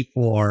getting ready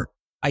for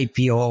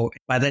IPO.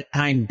 By that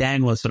time,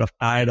 Dan was sort of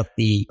tired of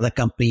the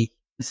company.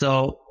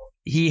 So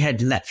he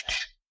had left.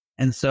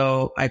 And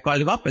so I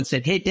called him up and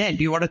said, hey, Dan,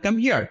 do you want to come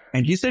here?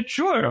 And he said,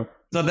 sure.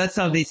 So that's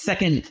how the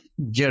second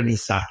journey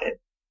started.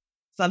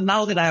 So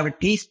now that I have a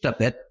taste of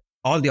it,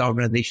 all the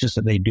organizations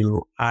that I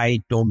do,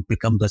 I don't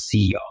become the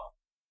CEO.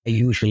 I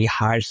usually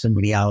hire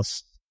somebody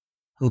else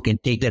who can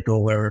take that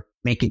over,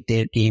 make it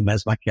their team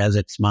as much as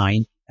it's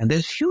mine. And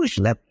there's huge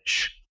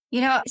leverage.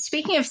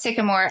 Speaking of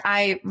Sycamore,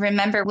 I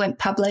remember went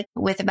public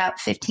with about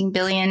 $15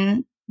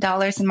 billion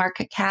in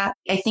market cap.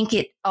 I think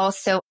it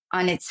also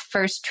on its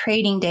first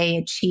trading day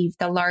achieved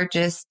the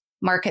largest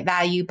market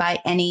value by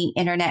any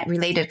internet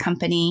related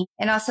company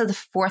and also the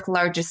 4th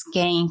largest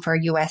gain for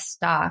a US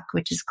stock,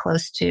 which is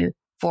close to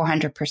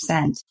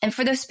 400%. And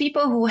for those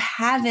people who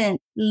haven't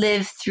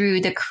lived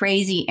through the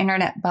crazy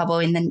internet bubble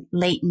in the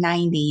late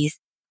 90s,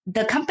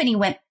 the company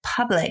went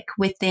public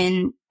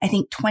within, I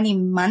think, 20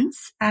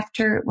 months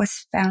after it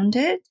was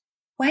founded.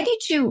 Why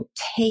did you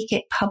take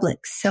it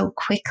public so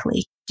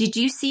quickly? Did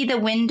you see the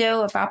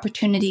window of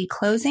opportunity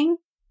closing?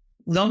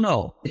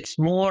 No. It's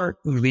more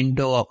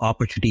window of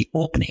opportunity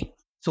opening.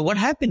 So what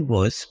happened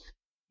was,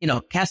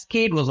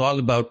 Cascade was all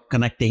about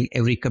connecting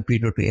every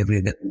computer to every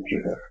other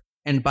computer.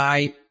 And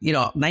by,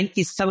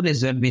 97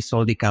 is when we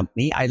sold the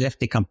company. I left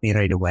the company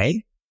right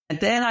away. And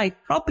then I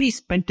probably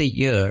spent a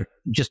year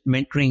just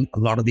mentoring a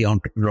lot of the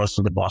entrepreneurs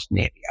in the Boston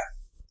area.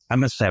 I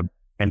must have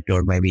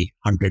mentored maybe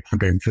 100,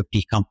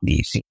 150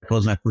 companies. It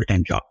was my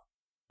full-time job.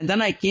 And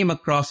then I came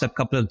across a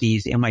couple of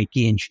these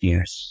MIT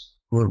engineers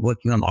who were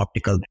working on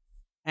optical.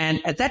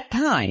 And at that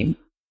time,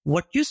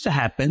 what used to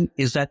happen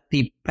is that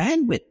the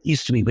bandwidth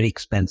used to be very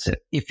expensive.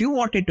 If you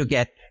wanted to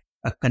get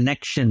a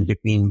connection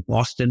between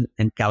Boston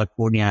and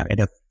California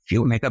at a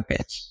few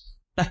megabits,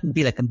 that would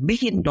be like $1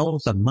 million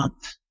a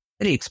month.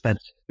 Very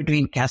expensive.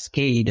 Between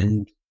Cascade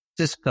and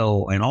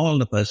Cisco and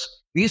all of us,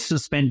 we used to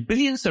spend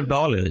billions of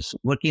dollars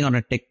working on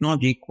a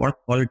technology called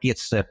quality of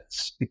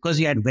service because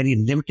you had very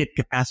limited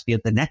capacity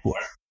of the network.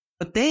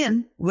 But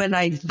then when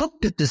I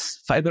looked at this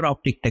fiber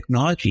optic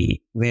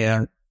technology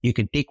where you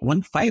can take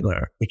one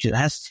fiber, which is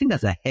as thin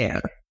as a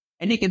hair,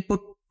 and you can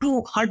put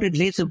 200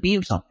 laser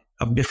beams on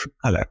it of different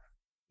color.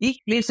 Each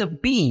laser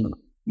beam,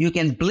 you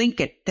can blink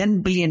at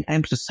 10 billion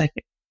times a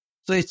second.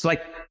 So it's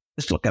like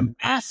a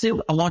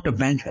massive amount of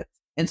bandwidth.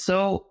 And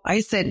so I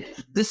said,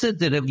 this is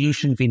the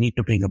revolution we need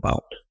to bring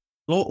about.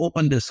 Go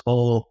open this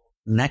whole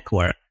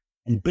network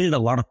and build a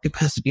lot of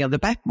capacity on the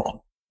backbone.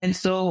 And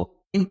so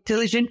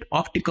intelligent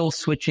optical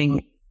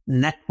switching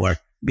network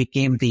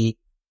became the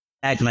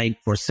tagline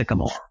for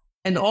Sycamore.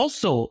 And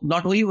also,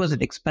 not only was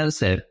it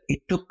expensive, it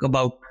took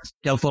about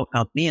telephone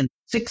company and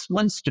 6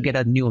 months to get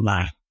a new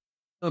line.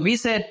 So we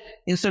said,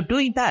 instead of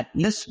doing that,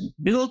 let's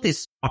build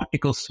this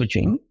optical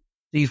switching.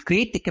 So you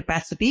create the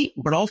capacity,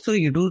 but also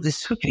you do this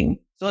switching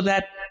so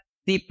that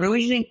the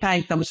provisioning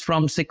time comes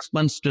from 6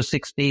 months to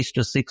 6 days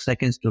to 6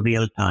 seconds to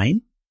real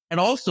time. And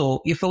also,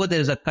 if ever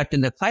there's a cut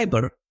in the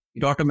fiber,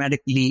 it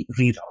automatically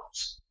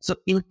reroutes. So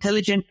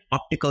intelligent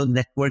optical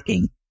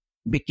networking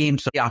became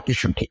the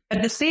opportunity.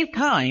 At the same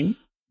time,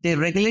 the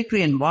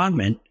regulatory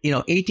environment,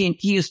 AT&T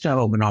used to have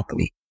a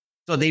monopoly.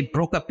 So they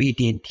broke up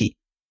AT&T.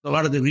 So a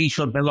lot of the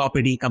regional bell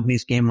operating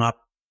companies came up,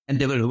 and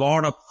there were a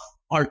lot of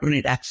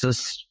alternate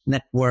access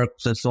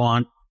networks and so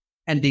on.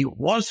 And the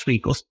Wall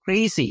Street was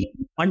crazy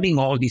funding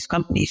all these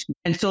companies.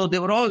 And so they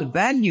were all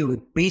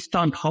valued based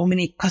on how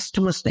many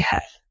customers they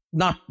had,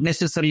 not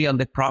necessarily on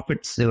the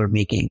profits they were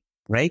making,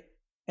 right?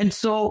 And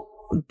so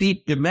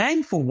the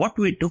demand for what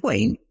we're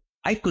doing,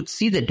 I could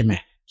see the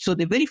demand. So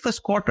the very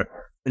first quarter,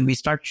 when we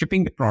start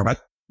shipping the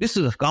product, this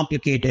is a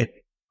complicated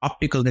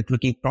optical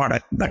networking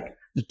product, but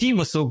the team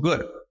was so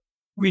good.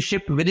 We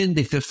shipped within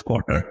the fifth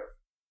quarter.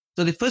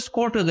 So the first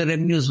quarter, the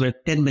revenues were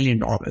 $10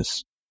 million.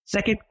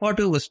 Second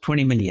quarter was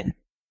 20 million.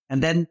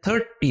 And then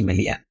 30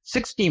 million,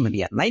 60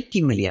 million,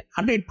 90 million,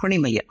 120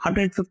 million,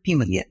 150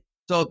 million.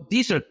 So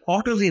these are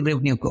quarterly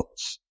revenue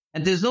goals.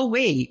 And there's no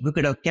way we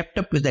could have kept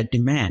up with that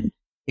demand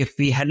if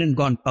we hadn't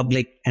gone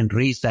public and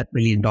raised that $1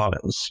 million.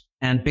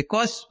 And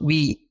because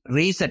we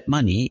raised that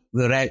money,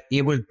 we were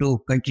able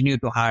to continue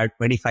to hire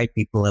 25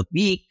 people a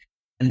week.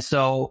 And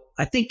so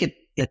I think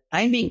the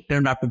timing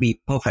turned out to be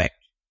perfect.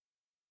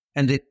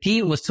 And the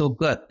team was so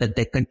good that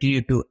they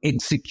continued to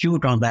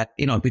execute on that,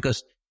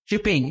 because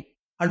shipping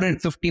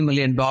 $150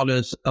 million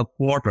a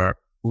quarter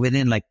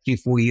within like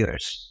 3-4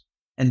 years.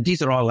 And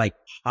these are all like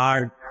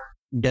hard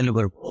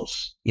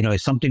deliverables.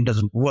 If something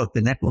doesn't work,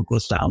 the network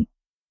goes down.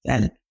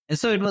 And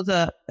so it was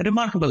a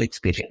remarkable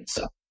experience.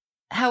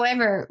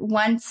 However,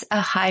 once a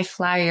high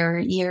flyer,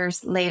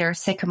 years later,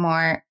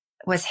 Sycamore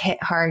was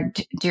hit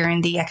hard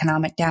during the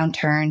economic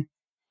downturn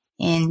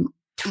in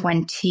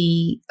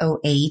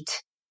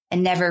 2008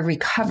 and never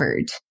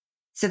recovered.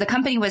 So the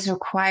company was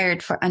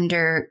required for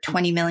under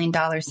 $20 million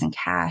in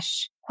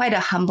cash. Quite a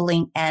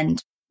humbling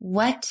end.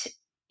 What,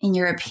 in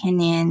your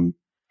opinion,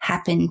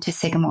 happened to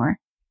Sycamore?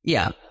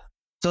 Yeah.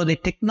 So the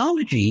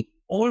technology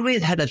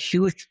always had a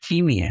huge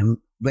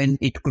premium when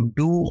it could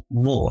do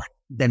more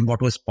than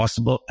what was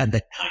possible at the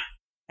time.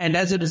 And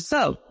as a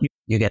result,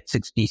 you get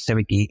 60,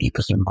 70,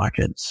 80%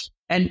 margins.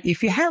 And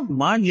if you have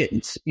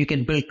margins, you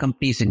can build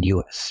companies in the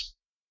US.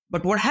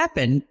 But what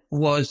happened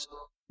was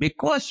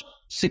because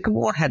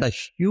Sycamore had a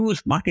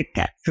huge market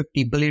cap,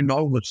 $50 billion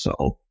or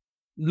so,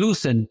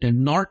 Lucent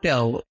and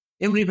Nortel,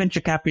 every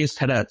venture capitalist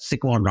had a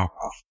Sycamore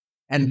knockoff.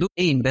 And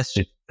they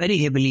invested very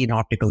heavily in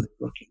optical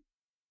networking.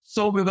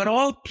 So we were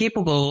all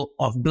capable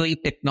of doing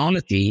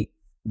technology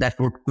that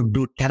could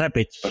do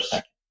terabits per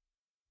second.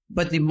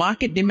 But the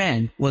market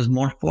demand was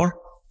more for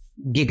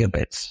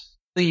gigabits.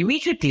 So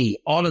immediately,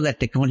 all of that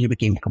technology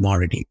became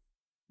commodity.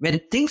 When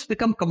things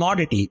become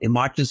commodity, the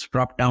margins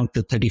drop down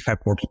to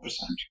 35-40%.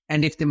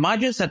 And if the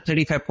margins are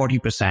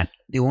 35-40%,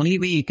 the only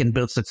way you can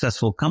build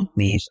successful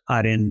companies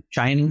are in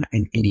China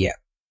and India.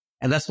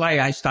 And that's why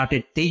I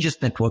started Tejas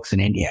Networks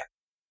in India.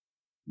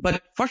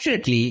 But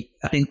fortunately,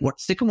 I think what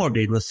Sycamore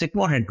did was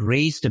Sycamore had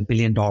raised $1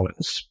 billion.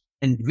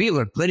 And we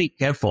were very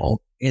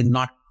careful in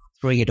not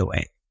throwing it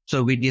away.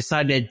 So we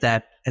decided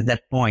that at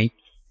that point,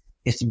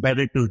 it's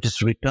better to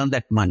just return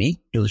that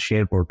money to the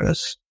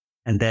shareholders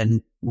and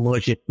then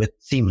merge it with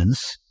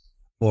Siemens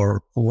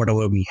for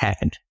whatever we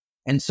had.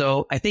 And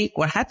so I think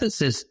what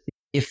happens is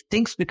if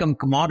things become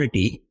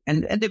commodity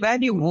and the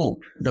value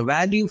moved, the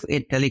value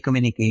in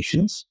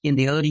telecommunications in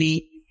the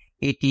early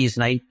 80s,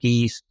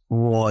 90s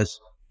was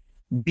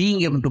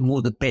being able to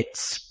move the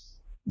bits.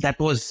 That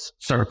was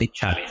sort of the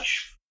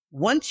challenge.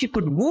 Once you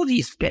could move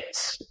these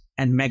bits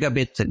and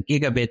megabits and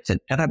gigabits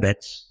and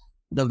terabits,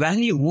 the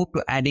value moved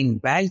to adding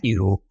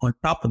value on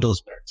top of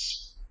those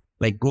bits,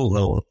 like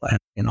Google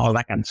and all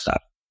that kind of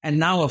stuff. And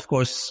now, of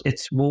course,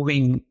 it's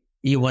moving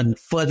even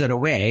further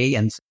away,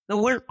 and the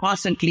world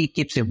constantly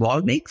keeps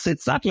evolving. So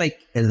it's not like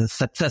there's a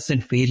success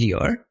and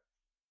failure.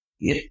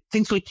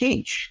 things will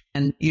change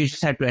and you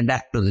just have to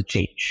adapt to the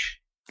change.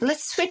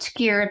 Let's switch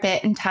gear a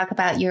bit and talk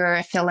about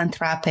your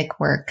philanthropic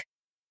work.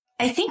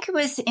 I think it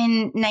was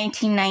in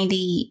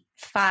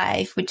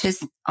 1995, which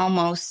is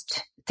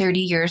almost 30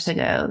 years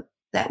ago.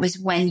 That was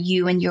when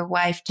you and your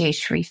wife,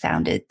 Desh,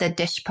 founded the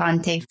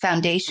Deshpande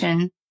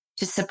Foundation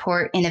to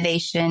support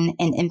innovation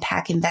and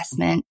impact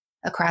investment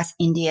across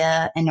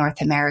India and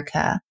North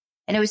America.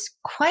 And it was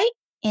quite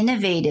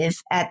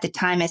innovative at the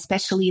time,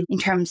 especially in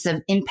terms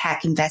of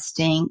impact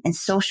investing and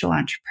social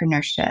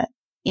entrepreneurship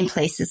in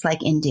places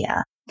like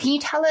India. Can you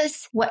tell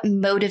us what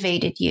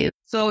motivated you?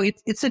 So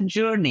it's a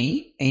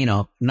journey.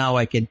 Now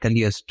I can tell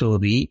you a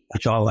story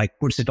which all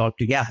puts it all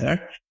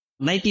together.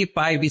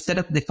 95, we set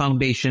up the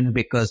foundation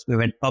because we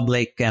went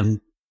public and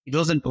it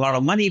wasn't a lot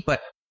of money,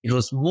 but it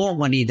was more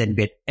money than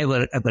we had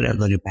ever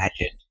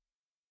imagined.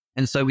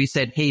 And so we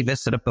said, hey,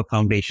 let's set up a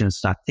foundation and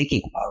start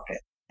thinking about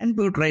it. And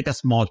we would write a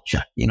small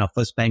check.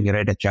 First time you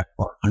write a check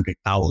for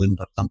 100,000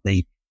 or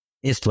something,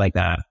 it's like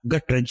a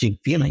gut-wrenching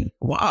feeling.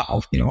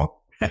 Wow,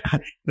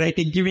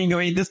 giving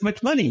away this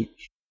much money.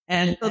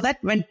 And so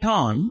that went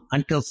on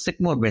until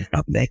Sycamore went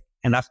public.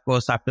 And of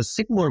course, after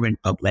Sycamore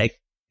went public,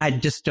 I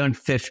just turned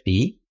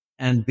 50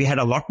 and we had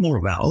a lot more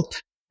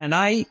wealth. And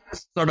I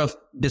sort of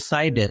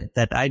decided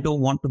that I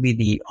don't want to be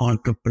the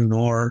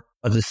entrepreneur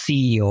or the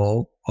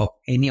CEO of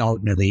any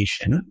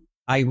organization.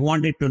 I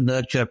wanted to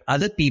nurture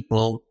other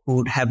people who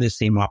would have the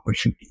same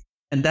opportunity.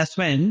 And that's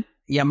when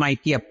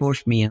MIT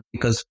approached me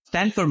because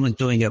Stanford was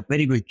doing a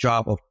very good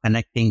job of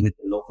connecting with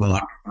the local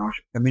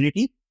entrepreneurship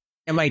community.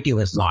 MIT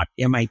was not.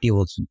 MIT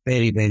was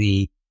very,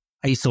 very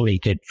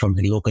isolated from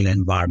the local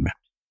environment.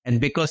 And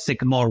because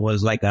Sycamore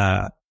was like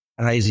a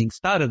rising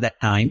star at that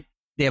time,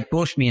 they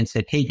approached me and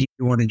said, hey, do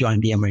you want to join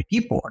the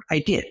MIT board? I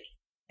did.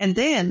 And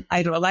then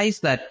I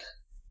realized that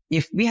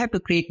if we have to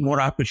create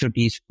more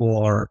opportunities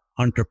for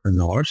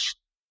entrepreneurs,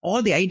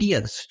 all the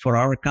ideas for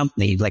our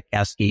companies like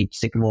Cascade,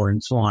 Sycamore,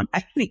 and so on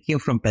actually came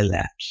from Bell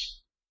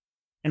Labs.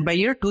 And by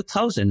year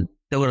 2000,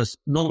 there was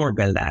no more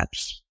Bell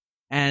Labs.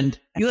 And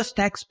US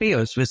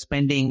taxpayers were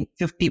spending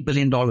 $50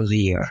 billion a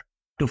year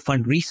to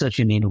fund research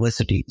in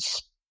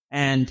universities.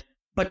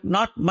 But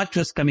not much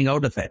was coming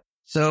out of it.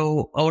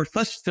 So our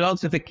first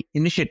philosophic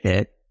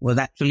initiative was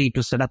actually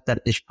to set up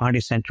that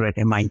Deshpande Center at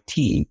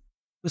MIT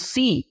to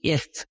see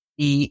if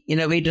the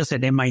innovators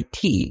at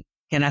MIT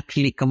can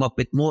actually come up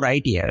with more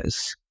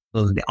ideas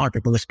so the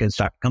entrepreneurs can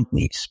start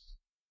companies.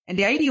 And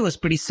the idea was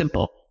pretty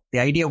simple. The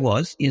idea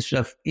was instead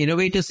of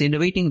innovators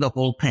innovating the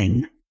whole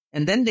thing,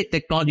 and then the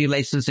technology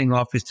licensing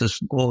officers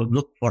go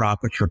look for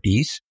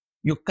opportunities,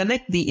 you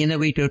connect the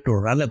innovator to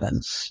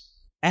relevance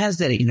as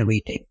they're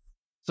innovating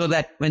so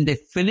that when they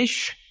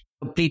finish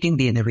completing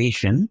the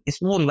innovation,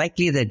 it's more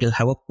likely that they'll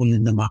have a pull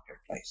in the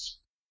marketplace.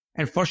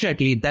 And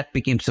fortunately, that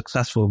became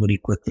successful very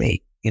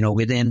quickly.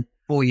 Within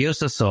 4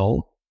 years or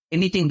so,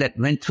 anything that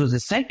went through the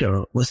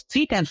center was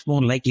 3 times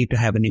more likely to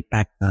have an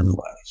impact than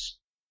otherwise.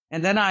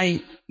 And then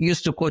I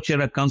used to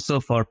co-chair a council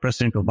for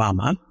President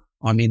Obama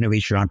on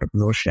innovation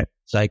entrepreneurship.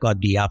 So I got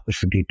the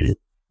opportunity to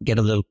get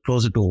a little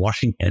closer to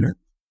Washington.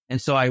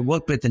 And so I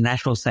worked with the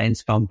National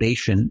Science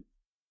Foundation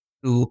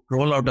to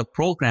roll out a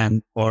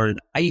program called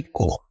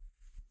ICO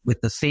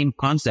with the same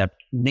concept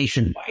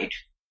nationwide.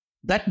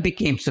 That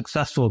became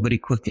successful very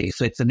quickly.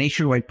 So it's a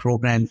nationwide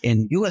program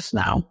in US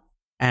now.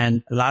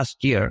 And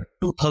last year,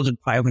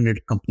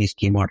 2,500 companies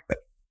came out of it,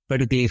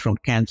 particularly from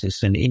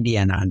Kansas and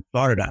Indiana and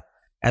Florida,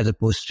 as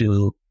opposed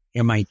to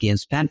MIT and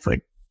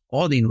Stanford.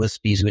 All the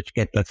universities which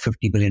get like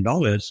 $50 billion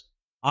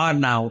are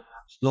now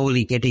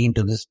slowly getting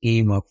into this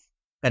game of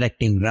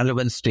connecting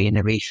relevance to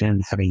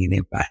innovation, having an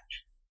impact.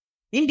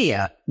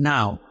 India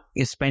now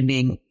is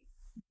spending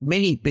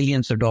many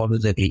billions of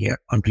dollars every year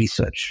on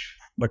research,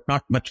 but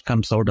not much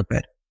comes out of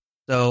it.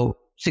 So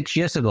 6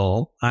 years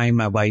ago, I and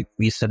my wife,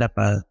 we set up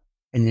an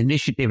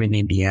initiative in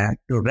India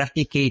to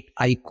replicate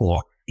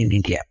ICO in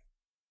India.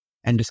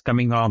 And it's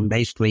coming along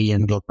nicely,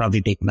 and it'll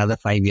probably take another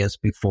 5 years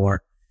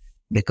before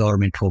the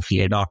government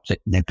hopefully adopts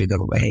it in a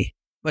bigger way.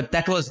 But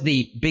that was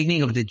the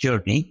beginning of the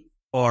journey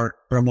for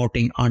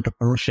promoting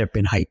entrepreneurship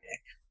in high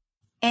tech.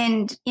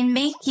 And in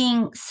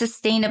making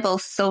sustainable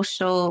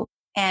social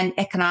and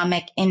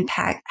economic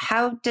impact,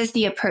 how does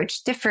the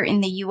approach differ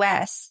in the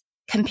US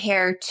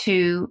compared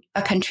to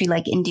a country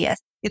like India?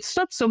 It's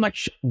not so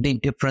much the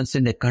difference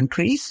in the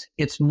countries.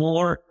 It's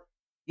more,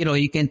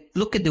 you can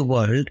look at the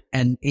world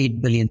and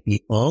 8 billion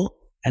people,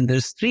 and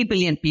there's 3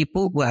 billion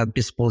people who have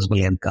disposable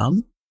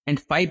income, and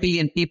 5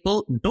 billion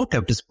people don't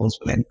have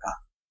disposable income.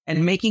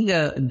 And making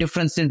a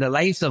difference in the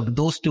lives of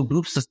those two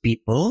groups of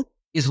people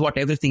is what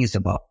everything is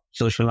about.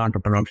 Social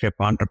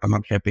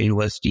entrepreneurship,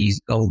 universities,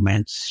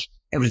 governments,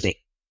 everything.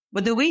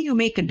 But the way you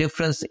make a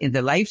difference in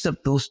the lives of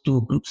those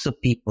two groups of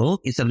people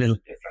is a little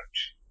different.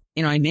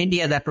 In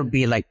India, that would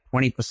be like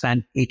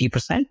 20%,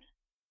 80%.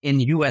 In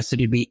US, it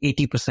would be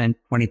 80%,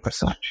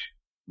 20%.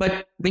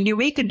 But when you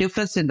make a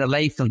difference in the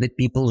life of the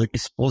people with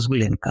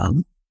disposable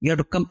income, you have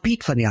to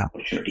compete for the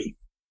opportunity.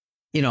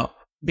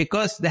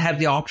 Because they have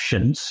the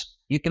options,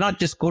 you cannot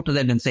just go to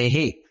them and say,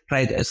 hey,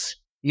 try this.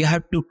 You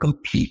have to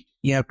compete.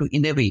 You have to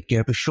innovate. You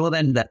have to show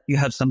them that you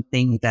have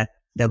something that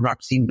they've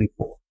not seen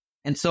before.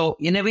 And so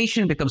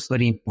innovation becomes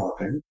very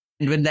important.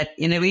 And when that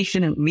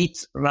innovation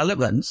meets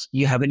relevance,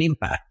 you have an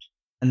impact.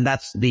 And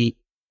that's the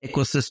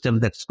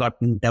ecosystem that's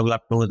gotten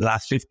developed over the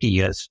last 50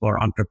 years for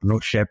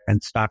entrepreneurship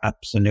and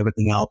startups and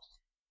everything else,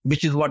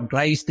 which is what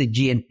drives the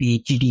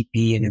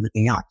GDP and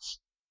everything else.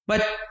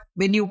 But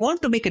when you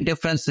want to make a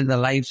difference in the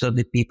lives of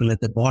the people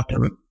at the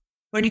bottom,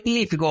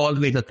 particularly if you go all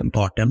the way to the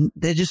bottom,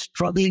 they're just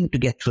struggling to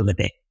get through the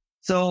day.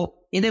 So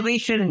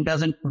innovation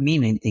doesn't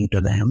mean anything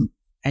to them.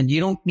 And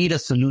you don't need a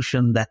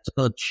solution that's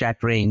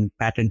earth-shattering,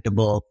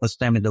 patentable, first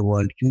time in the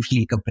world,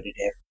 hugely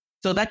competitive.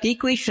 So that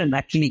equation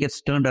actually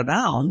gets turned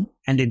around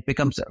and it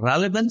becomes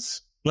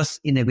relevance plus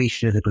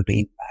innovation equal to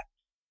impact.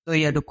 So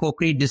you have to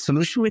co-create this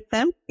solution with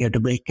them. You have to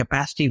build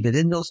capacity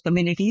within those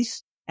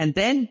communities. And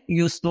then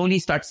you slowly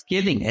start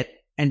scaling it.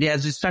 And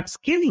as you start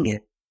scaling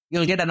it,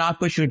 you'll get an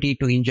opportunity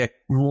to inject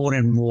more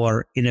and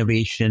more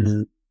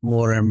innovation,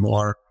 more and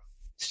more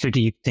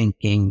strategic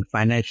thinking,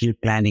 financial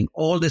planning,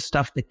 all the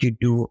stuff that you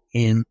do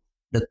in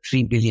the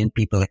 3 billion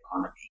people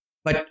economy.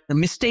 But the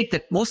mistake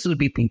that most of the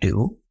people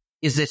do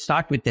is they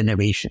start with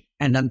innovation.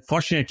 And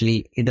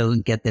unfortunately, it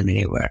doesn't get them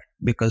anywhere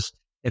because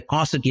they're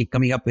constantly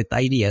coming up with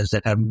ideas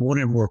that are more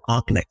and more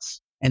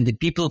complex. And the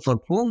people for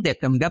whom they're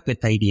coming up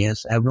with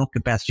ideas have no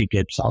capacity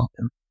to solve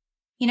them.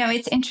 You know,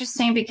 it's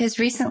interesting because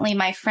recently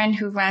my friend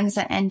who runs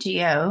an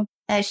NGO,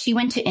 she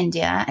went to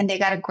India and they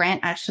got a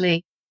grant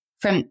actually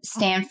from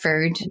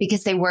Stanford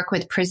because they work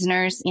with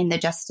prisoners in the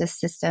justice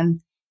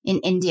system in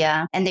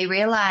India. And they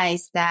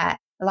realized that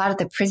a lot of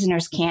the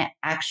prisoners can't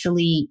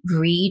actually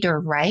read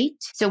or write.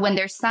 So when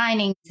they're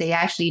signing, they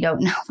actually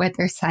don't know what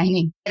they're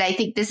signing. And I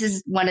think this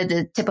is one of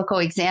the typical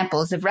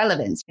examples of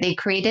relevance. They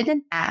created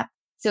an app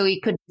so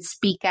you could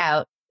speak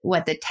out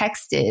what the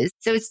text is.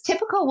 So it's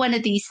typical one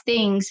of these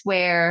things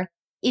where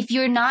if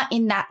you're not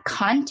in that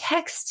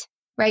context,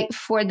 right,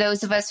 for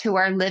those of us who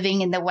are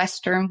living in the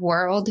Western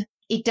world,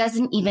 it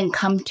doesn't even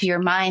come to your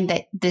mind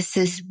that this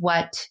is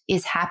what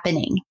is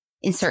happening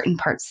in certain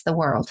parts of the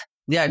world.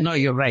 Yeah, no,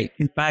 you're right.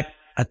 In fact,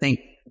 I think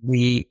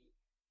the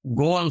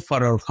goal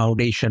for our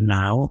foundation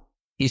now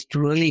is to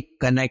really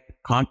connect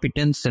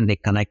competence and the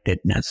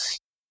connectedness.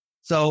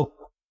 So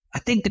I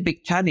think the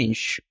big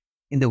challenge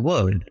in the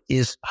world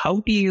is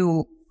how do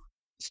you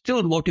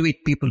still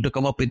motivate people to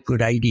come up with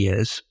good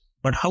ideas,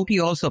 but how do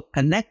you also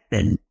connect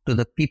them to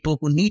the people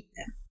who need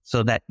them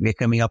so that we're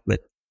coming up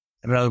with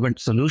relevant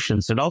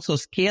solutions and also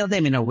scale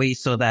them in a way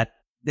so that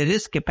there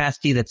is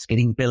capacity that's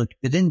getting built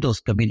within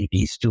those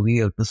communities to be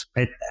able to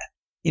spread that.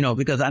 You know,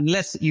 because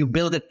unless you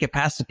build that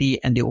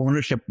capacity and the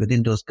ownership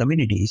within those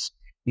communities,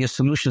 your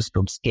solutions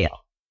don't scale.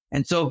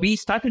 And so we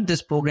started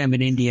this program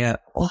in India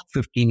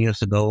 15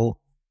 years ago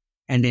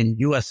and in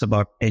US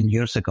about 10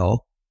 years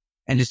ago.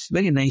 And it's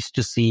very nice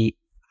to see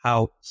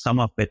how some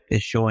of it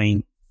is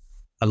showing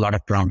a lot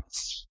of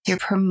promise. You're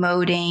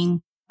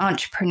promoting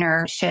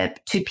entrepreneurship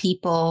to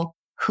people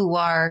who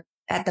are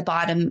at the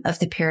bottom of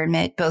the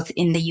pyramid, both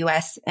in the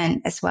US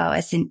and as well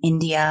as in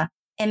India.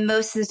 And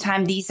most of the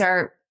time, these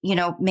are, you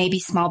know, maybe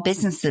small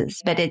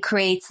businesses, but it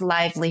creates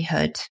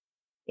livelihood.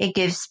 It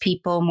gives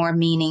people more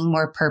meaning,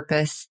 more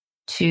purpose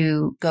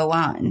to go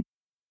on.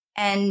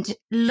 And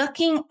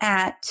looking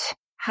at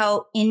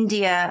how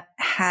India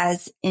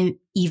has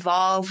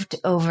evolved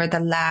over the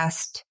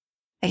last,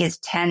 I guess,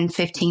 10,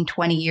 15,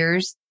 20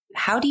 years,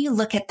 how do you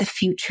look at the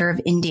future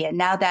of India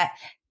now that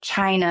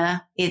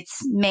China, its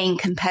main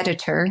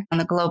competitor on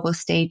the global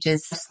stage,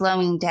 is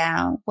slowing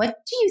down? What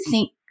do you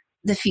think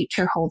the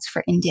future holds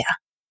for India?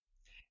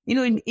 You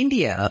know, in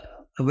India,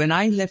 when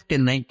I left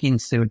in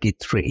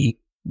 1973,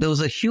 there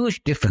was a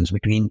huge difference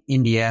between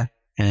India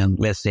and,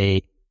 let's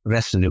say,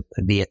 rest of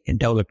the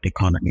developed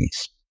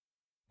economies.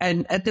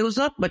 And there was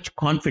not much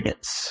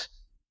confidence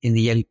in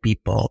the young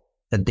people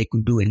that they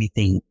could do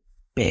anything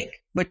big.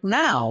 But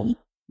now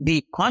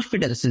the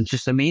confidence is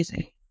just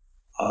amazing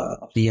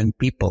of the young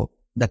people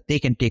that they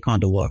can take on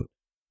the world.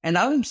 And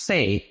I would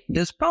say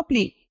there's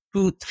probably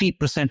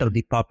 2-3% of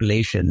the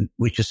population,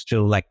 which is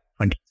still like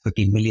 20,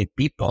 30 million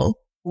people,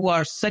 who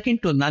are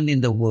second to none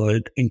in the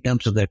world in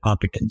terms of their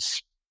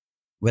competence,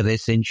 whether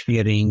it's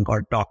engineering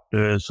or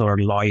doctors or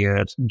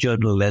lawyers,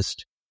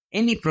 journalists,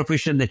 any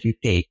profession that you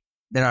take,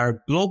 there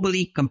are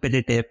globally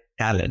competitive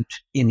talent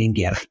in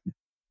India.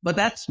 But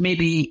that's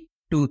maybe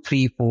 2,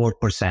 3,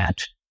 4%.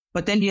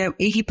 But then you have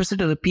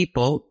 80% of the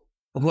people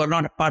who are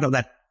not a part of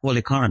that whole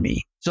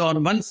economy. So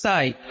on one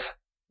side,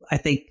 I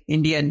think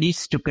India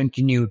needs to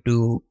continue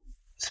to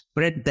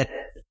spread that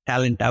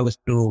talent out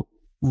to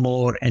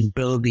more and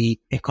build the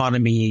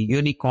economy,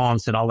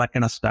 unicorns and all that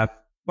kind of stuff.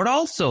 But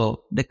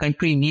also the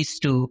country needs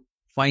to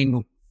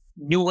find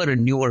newer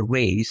and newer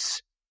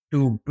ways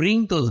to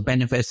bring those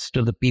benefits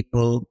to the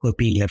people who are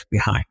being left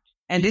behind.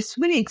 And it's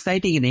very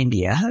exciting in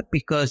India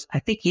because I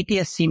think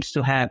India seems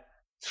to have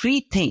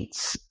 3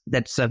 things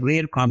that's a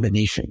rare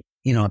combination.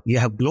 You know, you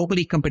have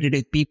globally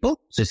competitive people,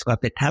 so it's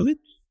got the talent.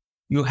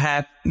 You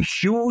have a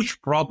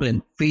huge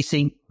problem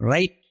facing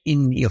right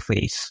in your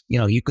face. You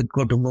know, you could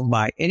go to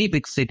Mumbai, any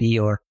big city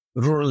or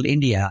rural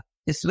India,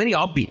 it's very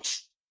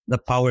obvious, the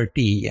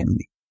poverty and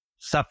the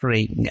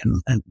suffering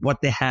and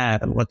what they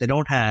have and what they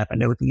don't have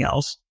and everything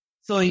else.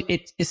 So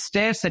it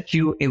stares at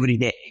you every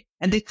day.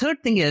 And the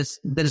third thing is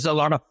there is a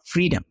lot of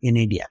freedom in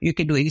India. You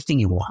can do anything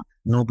you want.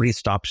 Nobody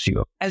stops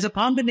you. As a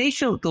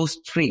combination of those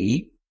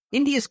three,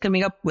 India is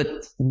coming up with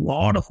a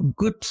lot of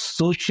good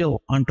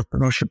social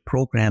entrepreneurship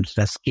programs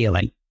that are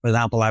scaling. For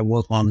example, I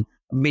work on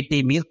a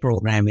midday meal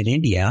program in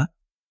India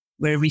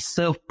where we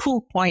serve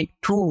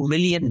 2.2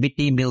 million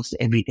midday meals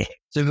every day.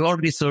 So we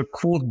already served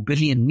 4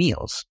 billion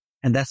meals,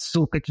 and that's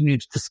still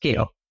continues to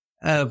scale.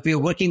 We're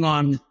working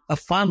on a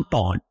farm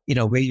pond,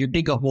 where you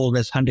dig a hole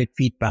that's 100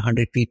 feet by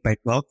 100 feet by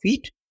 12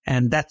 feet.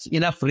 And that's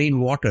enough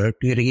rainwater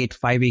to irrigate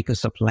 5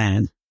 acres of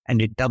land.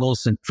 And it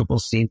doubles and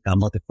triples the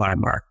income of the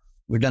farmer.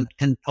 We've done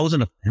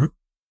 10,000 of them,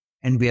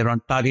 and we are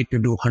on target to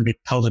do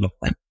 100,000 of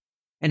them.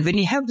 And when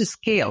you have the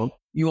scale,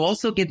 you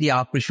also get the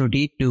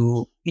opportunity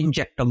to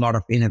inject a lot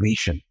of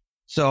innovation.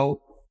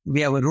 So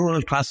we have a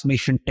rural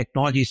transformation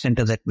technology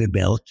center that we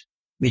built,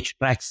 which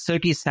tracks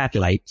 30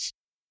 satellites,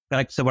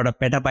 collects about a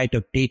petabyte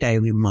of data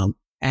every month.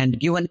 And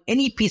given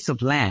any piece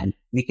of land,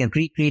 we can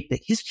recreate the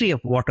history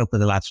of water for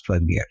the last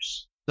 12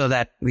 years so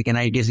that we can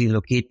ideally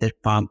locate the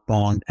farm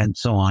pond and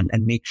so on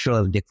and make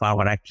sure the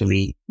farmer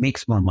actually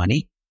makes more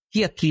money.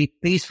 He actually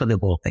pays for the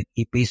whole thing.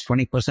 He pays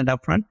 20%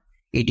 upfront,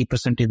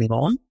 80% in the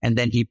loan, and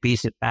then he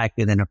pays it back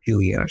within a few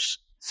years.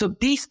 So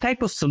these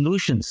type of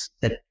solutions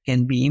that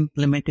can be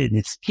implemented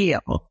in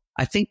scale,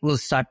 I think will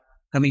start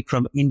coming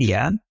from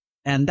India.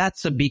 And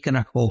that's a beacon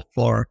of hope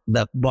for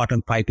the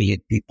bottom 5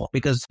 billion people,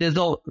 because there's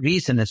no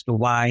reason as to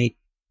why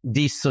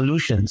these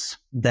solutions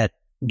that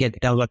get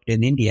developed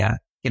in India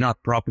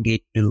cannot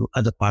propagate to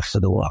other parts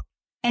of the world.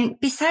 And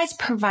besides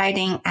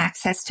providing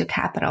access to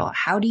capital,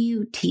 how do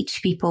you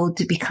teach people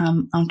to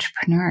become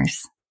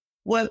entrepreneurs?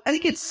 Well, I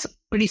think it's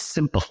pretty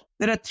simple.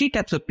 There are 3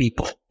 types of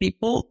people.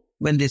 People,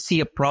 when they see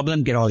a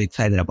problem, get all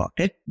excited about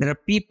it. There are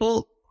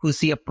people who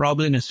see a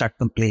problem and start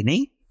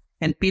complaining,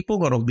 and people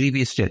who are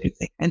oblivious to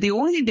everything. And the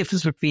only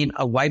difference between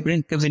a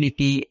vibrant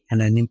community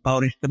and an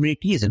empowered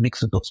community is a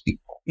mix of those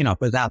people.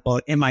 For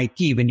example,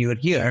 MIT, when you were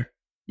here,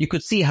 you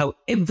could see how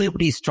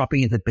everybody is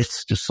dropping at the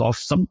bits to solve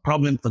some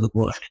problem for the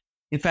world.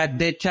 In fact,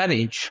 their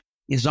challenge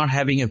is not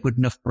having a good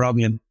enough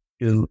problem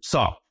to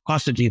solve.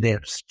 Constantly,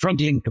 they're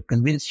struggling to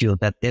convince you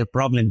that their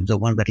problem is the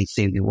one that will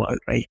save the world,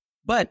 right?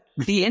 But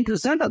the end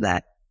result of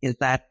that is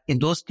that in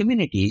those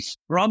communities,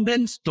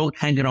 problems don't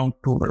hang around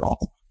too long.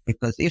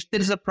 Because if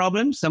there is a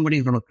problem,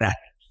 somebody's going to crack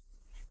it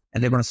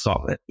and they're going to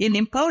solve it. In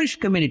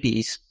impoverished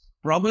communities,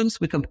 problems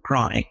become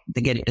chronic.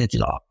 They get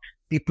deadlocked.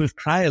 People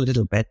try a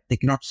little bit. They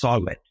cannot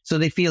solve it. So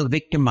they feel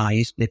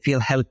victimized. They feel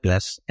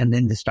helpless. And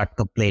then they start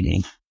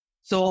complaining.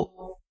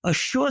 So a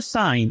sure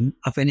sign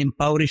of an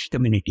impoverished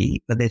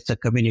community, whether it's a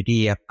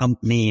community, a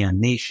company, a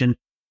nation,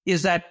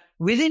 is that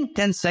within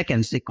 10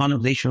 seconds, the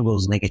conversation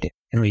goes negative.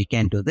 You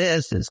can't do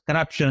this. There's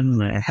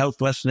corruption,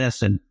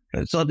 helplessness. And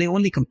so they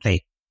only complain.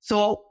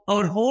 So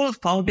our whole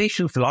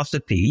foundation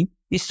philosophy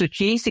is to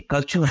change the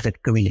culture of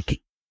that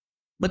community.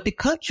 But the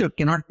culture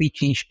cannot be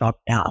changed top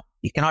down.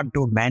 You cannot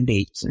do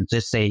mandates and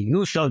just say,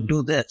 you shall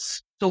do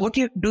this. So what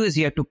you have to do is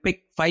you have to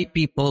pick 5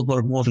 people who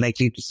are more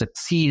likely to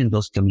succeed in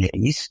those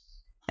communities.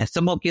 And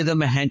somehow give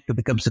them a hand to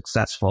become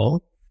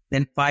successful.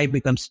 Then 5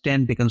 becomes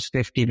 10, becomes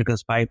 50,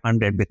 becomes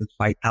 500, becomes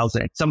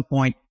 5,000. At some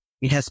point,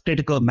 it has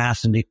critical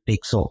mass and it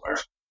takes over.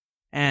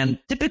 And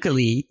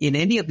typically, in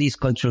any of these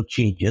cultural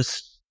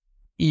changes,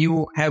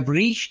 you have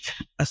reached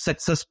a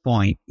success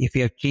point if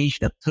you have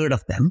changed a third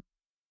of them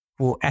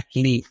who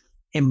actually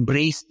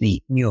embrace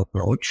the new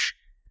approach.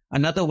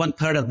 Another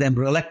 1/3 of them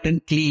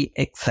reluctantly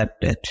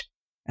accept it.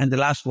 And the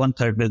last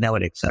 1/3 will never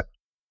accept.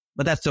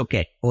 But that's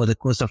okay. Over the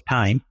course of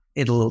time,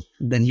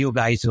 the new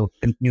guys will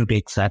continue to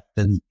accept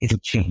and it'll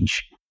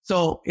change.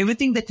 So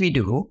everything that we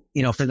do,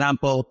 for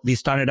example, we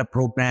started a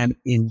program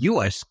in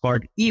US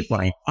called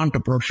ePoint,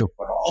 Entrepreneurship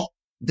for All.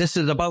 This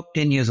is about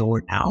 10 years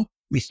old now.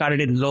 We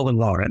started in Lowell,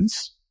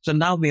 Lawrence. So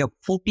now we have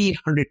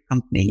 1,400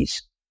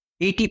 companies.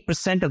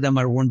 80% of them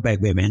are owned by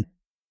women.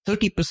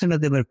 30%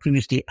 of them are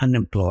previously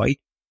unemployed.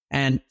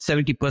 And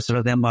 70%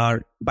 of them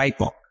are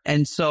BIPOC.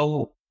 And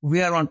so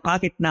we are on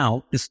target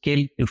now to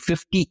scale to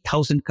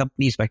 50,000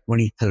 companies by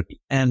 2030.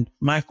 And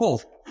my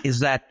hope is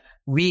that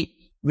we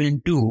will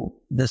do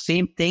the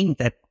same thing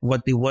that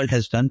what the world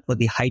has done for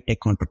the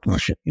high-tech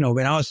entrepreneurship.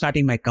 When I was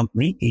starting my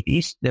company,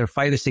 there are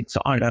 5 or 6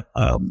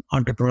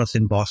 entrepreneurs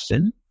in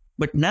Boston.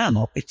 But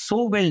now it's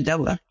so well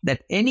developed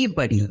that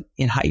anybody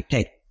in high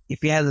tech, if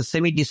he has a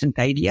semi-decent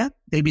idea,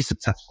 they'll be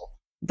successful.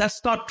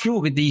 That's not true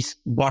with these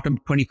bottom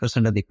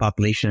 20% of the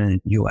population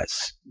in the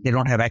US. They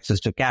don't have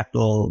access to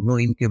capital, no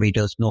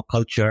incubators, no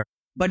culture.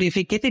 But if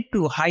you get it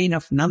to a high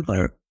enough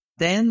number,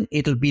 then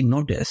it'll be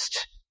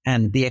noticed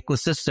and the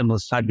ecosystem will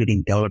start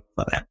getting developed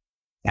for them.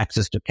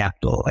 Access to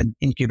capital and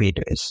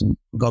incubators and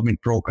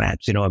government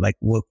programs, like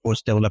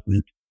workforce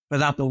development. For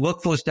example,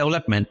 workforce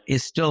development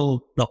is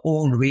still the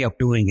old way of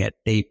doing it.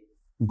 They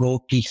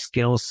go teach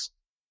skills,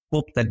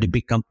 hope that the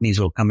big companies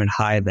will come and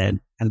hire them,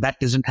 and that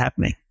isn't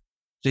happening.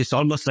 So it's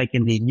almost like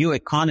in the new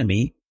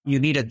economy, you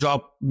need a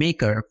job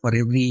maker for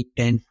every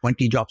 10,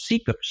 20 job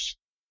seekers.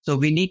 So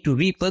we need to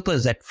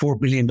repurpose that $4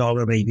 billion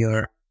a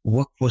year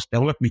workforce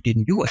development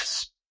in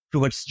US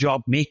towards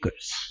job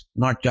makers,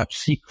 not job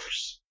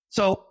seekers.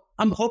 So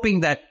I'm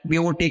hoping that we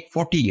won't take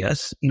 40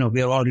 years. We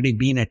have already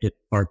been at it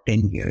for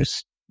 10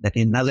 years, that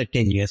in another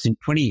 10 years, in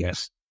 20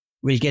 years,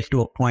 we'll get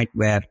to a point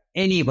where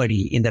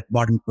anybody in that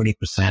bottom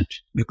 20%,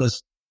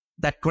 because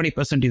that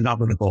 20% is not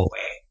going to go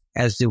away.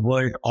 As the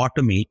world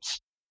automates,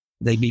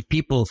 there'll be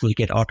people who will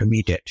get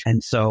automated.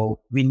 And so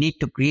we need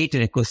to create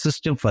an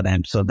ecosystem for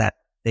them so that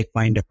they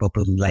find a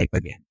purpose in life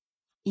again.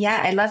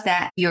 Yeah, I love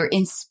that. You're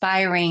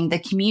inspiring the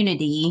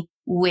community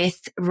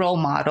with role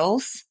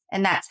models.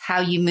 And that's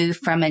how you move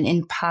from an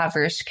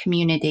impoverished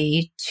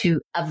community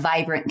to a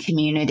vibrant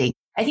community.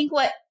 I think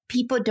what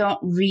people don't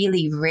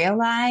really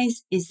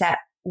realize is that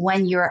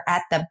when you're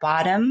at the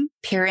bottom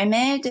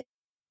pyramid,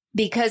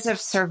 because of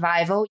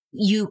survival,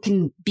 you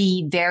can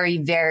be very,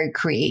 very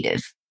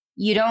creative.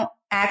 You don't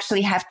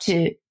actually have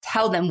to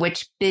tell them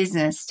which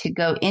business to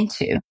go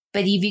into.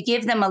 But if you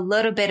give them a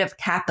little bit of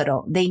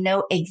capital, they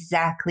know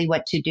exactly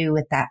what to do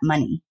with that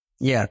money.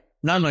 Yeah.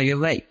 No, you're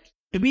right.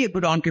 To be a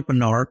good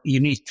entrepreneur, you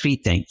need three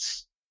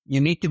things. You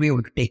need to be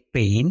able to take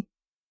pain.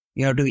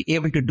 You have to be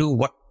able to do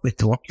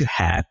with what you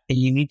have, and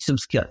you need some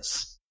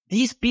skills.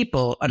 These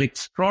people are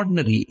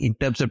extraordinary in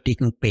terms of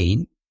taking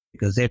pain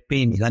because their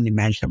pain is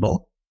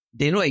unimaginable.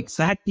 They know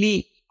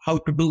exactly how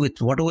to do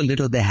with whatever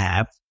little they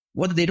have.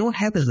 What they don't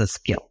have is a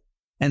skill.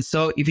 And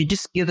so if you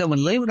just give them a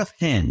little bit of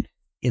hand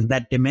in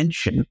that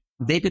dimension,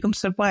 they become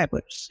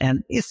survivors.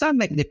 And it's not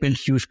like they build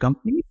huge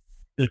companies.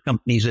 Build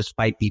companies with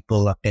 5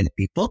 people or 10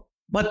 people,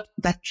 but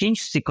that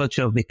changes the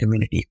culture of the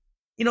community.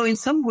 In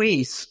some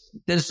ways,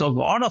 there's a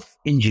lot of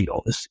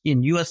NGOs.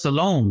 In US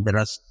alone, there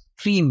are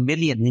 3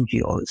 million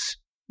NGOs.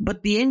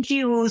 But the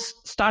NGOs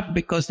start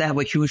because they have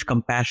a huge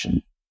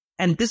compassion.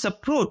 And this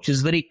approach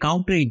is very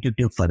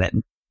counterintuitive for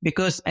them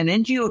because an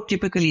NGO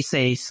typically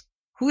says,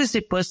 who is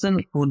the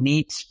person who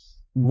needs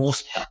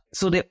most help?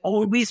 So there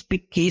always be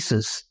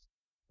cases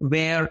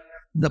where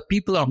the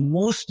people are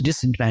most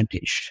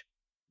disadvantaged.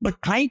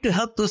 But trying to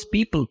help those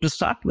people to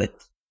start with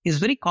is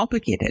very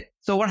complicated.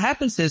 So what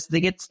happens is they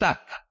get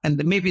stuck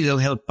and maybe they'll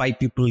help 5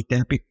 people,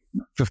 10 people,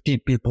 15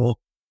 people.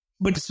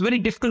 But it's very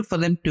difficult for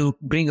them to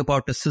bring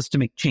about a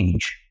systemic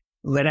change.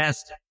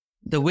 Whereas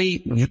the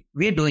way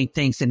we're doing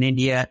things in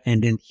India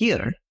and in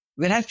here,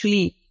 we're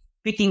actually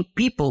picking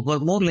people who are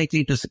more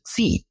likely to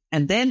succeed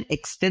and then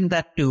extend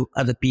that to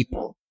other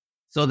people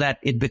so that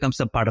it becomes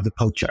a part of the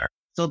culture.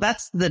 So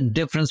that's the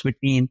difference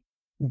between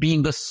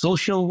being a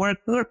social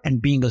worker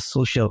and being a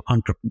social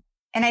entrepreneur.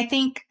 And I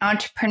think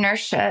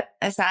entrepreneurship,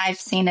 as I've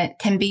seen it,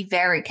 can be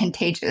very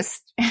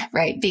contagious,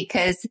 right?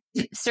 Because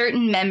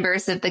certain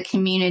members of the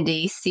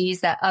community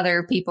sees that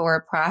other people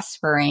are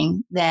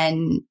prospering,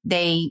 then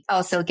they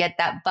also get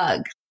that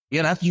bug.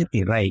 You're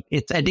absolutely right.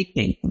 It's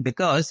addicting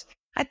because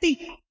I think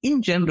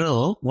in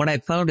general, what I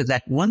found is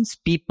that once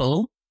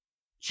people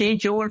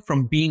change over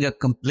from being a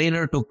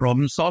complainer to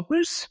problem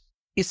solvers,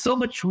 it's so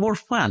much more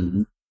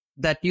fun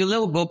that you'll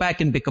never go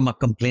back and become a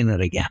complainer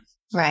again.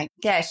 Right.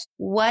 Desh,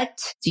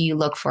 what do you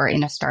look for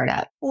in a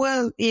startup?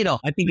 Well,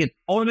 I think it's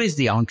always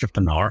the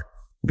entrepreneur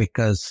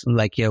because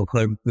like you've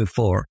heard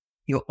before,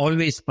 you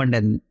always fund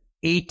an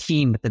A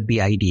team with a B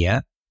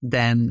idea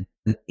than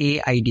an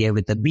A idea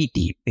with a B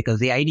team because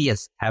the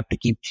ideas have to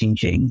keep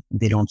changing.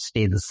 They don't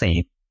stay the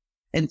same.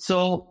 And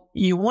so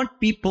you want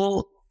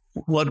people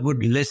who are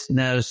good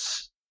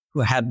listeners,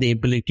 who have the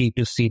ability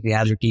to see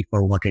reality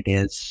for what it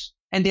is.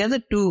 And the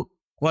other two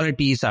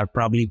qualities are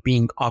probably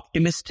being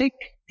optimistic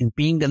and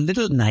being a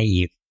little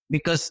naive,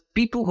 because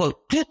people who are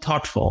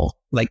thoughtful,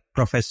 like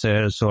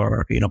professors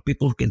or,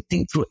 people who can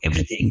think through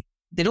everything,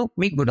 they don't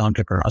make good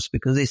entrepreneurs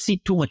because they see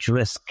too much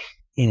risk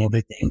in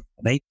everything,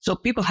 right? So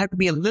people have to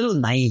be a little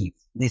naive.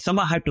 They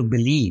somehow have to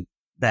believe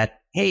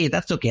that, hey,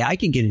 that's okay. I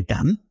can get it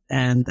done.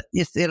 And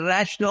it's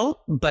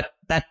irrational, but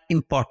that's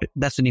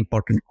an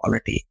important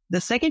quality. The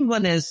second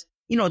one is,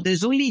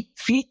 there's only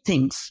 3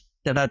 things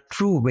that are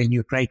true when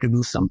you try to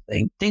do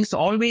something. Things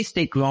always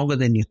take longer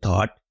than you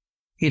thought.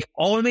 It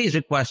always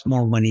requires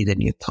more money than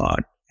you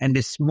thought. And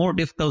it's more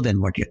difficult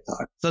than what you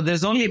thought. So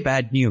there's only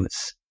bad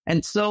news.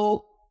 And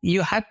so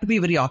you have to be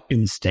very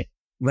optimistic.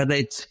 Whether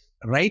it's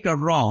right or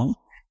wrong,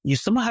 you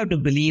somehow have to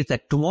believe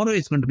that tomorrow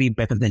is going to be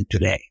better than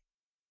today.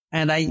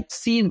 And I've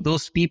seen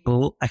those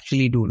people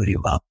actually do very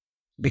well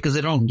because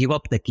they don't give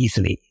up that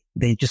easily.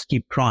 They just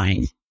keep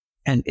trying.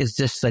 And it's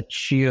just such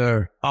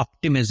sheer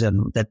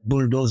optimism that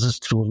bulldozes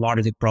through a lot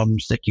of the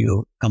problems that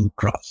you come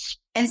across.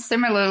 And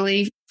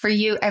similarly, for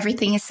you,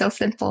 everything is so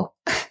simple.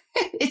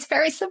 It's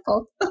very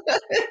simple.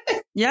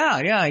 Yeah.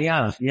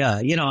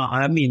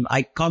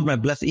 I count my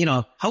blessings.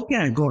 How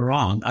can I go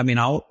wrong? I'm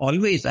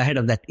always ahead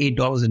of that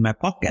 $8 in my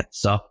pocket.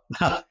 So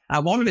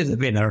I'm always a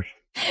winner.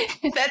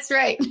 That's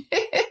right.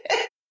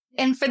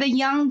 And for the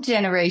young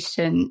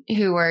generation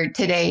who are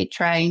today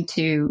trying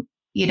to,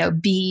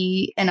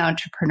 be an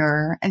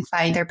entrepreneur and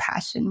find their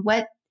passion,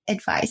 what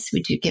advice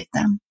would you give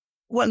them?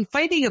 Well,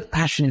 finding a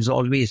passion is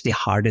always the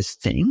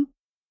hardest thing.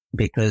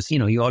 because,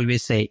 you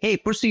always say, hey,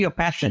 pursue your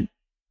passion.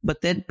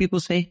 But then people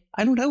say,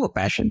 I don't have a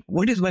passion.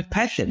 What is my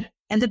passion?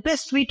 And the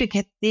best way to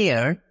get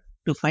there,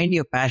 to find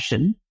your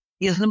passion,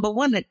 is number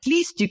one, at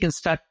least you can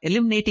start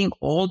eliminating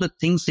all the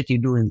things that you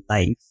do in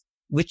life,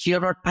 which you're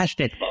not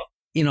passionate about.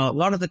 A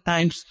lot of the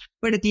times,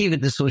 particularly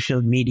with the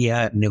social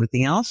media and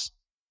everything else,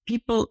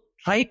 people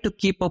try to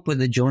keep up with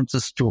the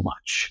Joneses too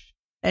much.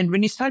 And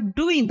when you start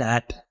doing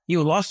that,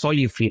 you lost all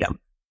your freedom.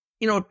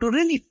 To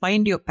really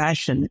find your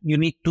passion, you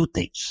need two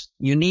things.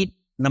 You need,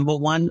 number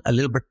one,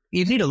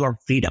 you need a lot of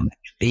freedom,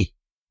 actually.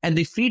 And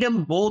the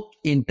freedom both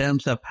in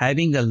terms of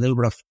having a little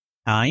bit of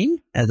time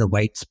as a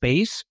white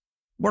space,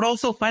 but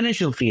also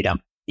financial freedom.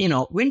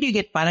 When do you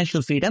get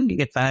financial freedom? You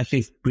get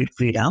financial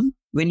freedom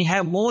when you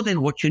have more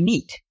than what you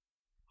need.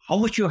 How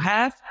much you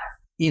have,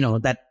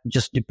 that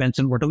just depends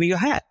on whatever you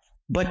have.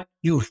 But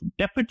you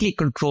definitely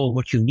control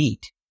what you need.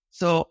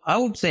 So I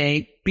would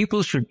say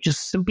people should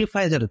just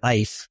simplify their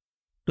life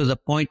to the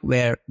point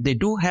where they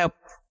do have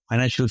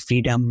financial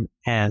freedom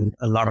and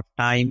a lot of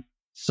time,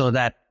 so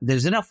that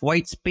there's enough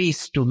white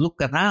space to look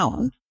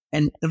around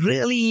and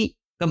really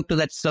come to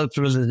that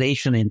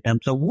self-realization in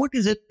terms of what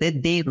is it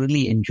that they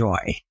really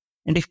enjoy.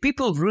 And if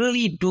people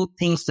really do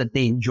things that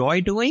they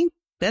enjoy doing,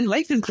 then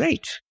life is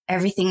great.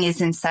 Everything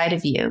is inside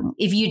of you.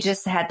 If you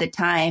just had the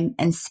time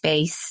and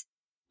space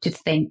to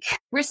think.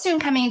 We're soon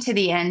coming to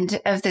the end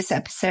of this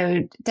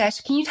episode. Desh,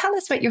 can you tell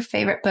us what your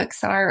favorite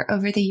books are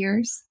over the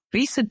years?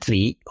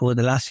 Recently, over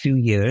the last few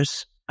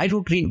years, I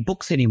don't read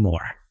books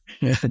anymore.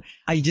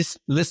 I just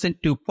listen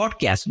to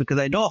podcasts because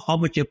I know how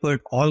much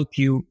effort all of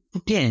you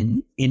put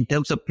in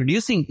terms of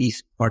producing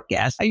these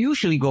podcasts. I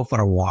usually go for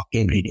a walk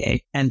every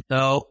day. And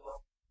so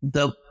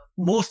the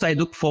most I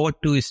look forward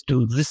to is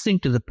to listen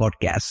to the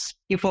podcasts.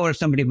 If ever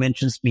somebody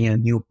mentions me a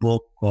new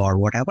book or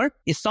whatever,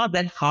 it's not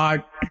that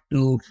hard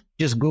to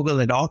just Google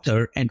an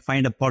author and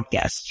find a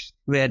podcast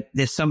where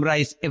they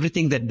summarize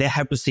everything that they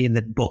have to say in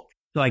that book.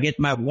 So I get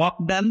my walk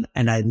done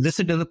and I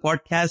listen to the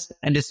podcast,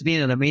 and it's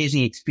been an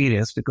amazing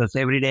experience because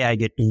every day I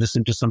get to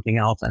listen to something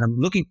else, and I'm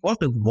looking forward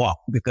to the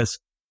walk because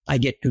I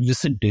get to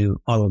listen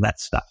to all of that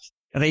stuff.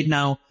 Right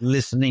now,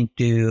 listening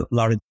to a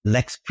lot of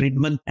Lex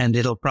Friedman, and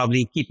it'll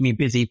probably keep me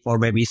busy for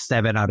maybe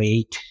 7 or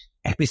 8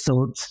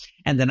 episodes.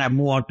 And then I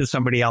move on to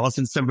somebody else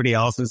and somebody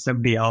else and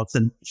somebody else.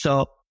 And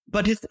so,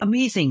 but it's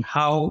amazing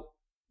how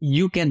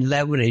you can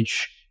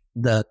leverage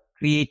the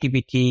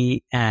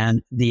creativity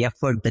and the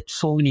effort that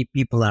so many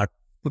people are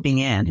putting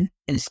in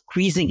and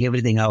squeezing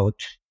everything out.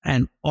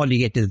 And all you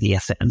get is the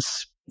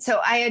essence.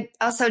 So I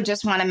also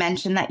just want to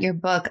mention that your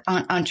book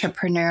on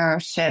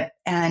entrepreneurship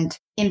and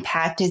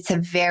impact, it's a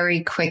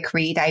very quick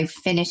read. I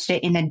finished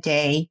it in a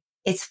day.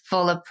 It's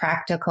full of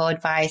practical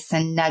advice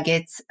and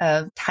nuggets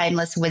of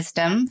timeless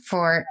wisdom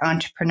for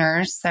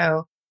entrepreneurs.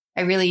 So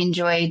I really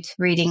enjoyed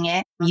reading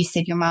it. You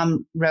said your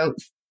mom wrote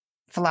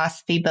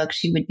philosophy books.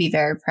 She would be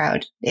very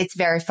proud. It's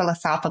very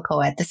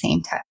philosophical at the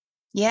same time.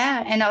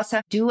 Yeah. And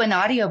also do an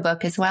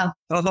audiobook as well.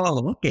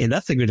 Oh, okay.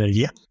 That's a good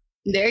idea.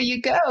 There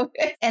you go.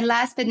 And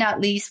last but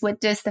not least, what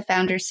does the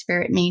founder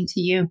spirit mean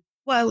to you?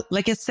 Well,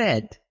 like I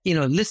said,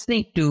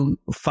 listening to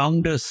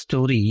founder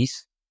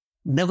stories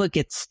never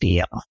gets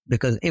stale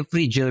because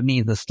every journey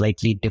is a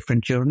slightly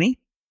different journey.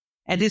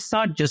 And it's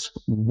not just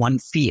one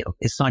field.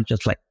 It's not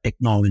just like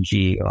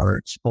technology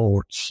or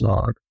sports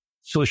or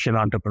social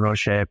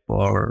entrepreneurship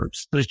or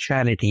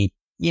spirituality.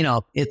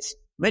 It's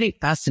very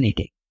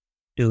fascinating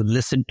to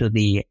listen to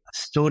the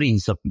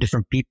stories of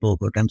different people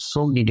who've done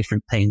so many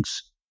different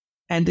things.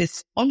 And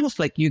it's almost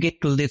like you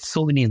get to live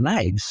so many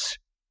lives.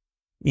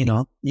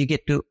 You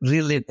get to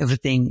relive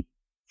everything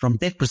from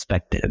their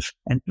perspective,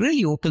 and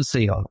really opens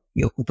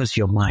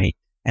your mind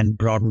and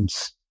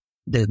broadens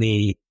the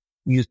way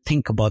you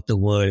think about the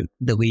world,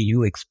 the way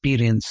you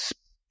experience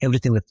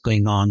everything that's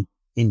going on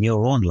in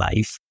your own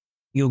life.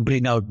 You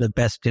bring out the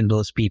best in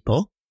those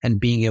people, and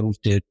being able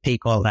to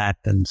take all that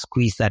and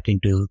squeeze that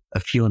into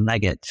a few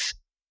nuggets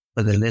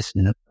for the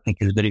listener, I think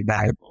is very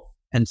valuable.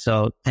 And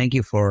so thank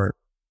you for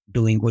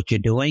doing what you're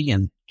doing,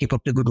 and keep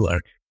up the good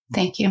work.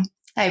 Thank you.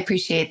 I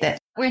appreciate that.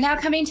 We're now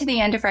coming to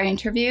the end of our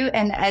interview.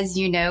 And as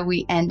you know,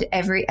 we end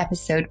every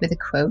episode with a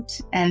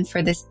quote. And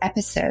for this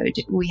episode,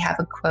 we have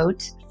a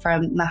quote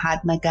from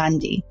Mahatma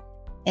Gandhi,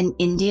 an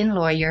Indian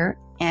lawyer,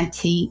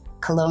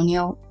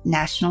 anti-colonial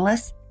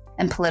nationalist,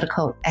 and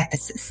political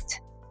ethicist.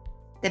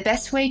 The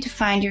best way to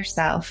find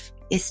yourself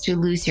is to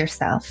lose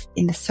yourself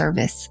in the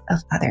service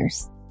of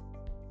others.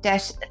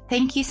 Desh,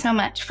 thank you so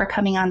much for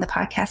coming on the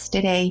podcast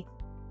today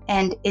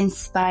and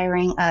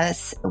inspiring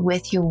us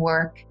with your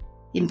work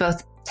in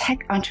both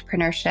tech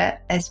entrepreneurship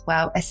as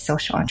well as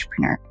social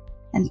entrepreneur.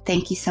 And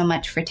thank you so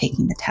much for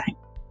taking the time.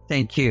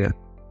 Thank you.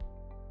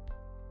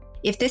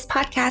 If this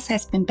podcast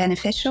has been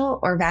beneficial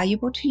or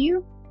valuable to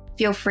you,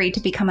 feel free to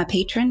become a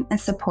patron and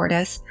support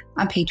us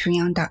on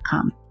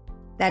patreon.com.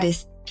 That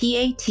is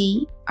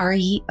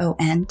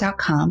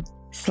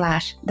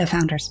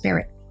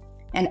patreon.com/thefounderspirit.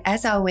 And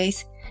as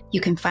always, you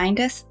can find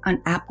us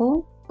on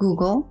Apple,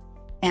 Google,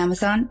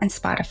 Amazon, and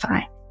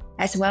Spotify,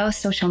 as well as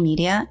social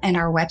media and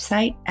our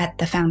website at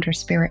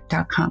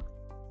thefounderspirit.com.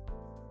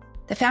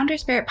 The Founder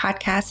Spirit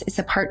podcast is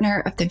a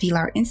partner of the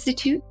Vilar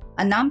Institute,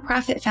 a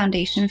nonprofit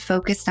foundation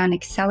focused on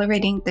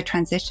accelerating the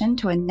transition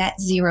to a net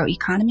zero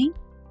economy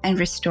and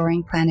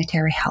restoring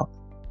planetary health.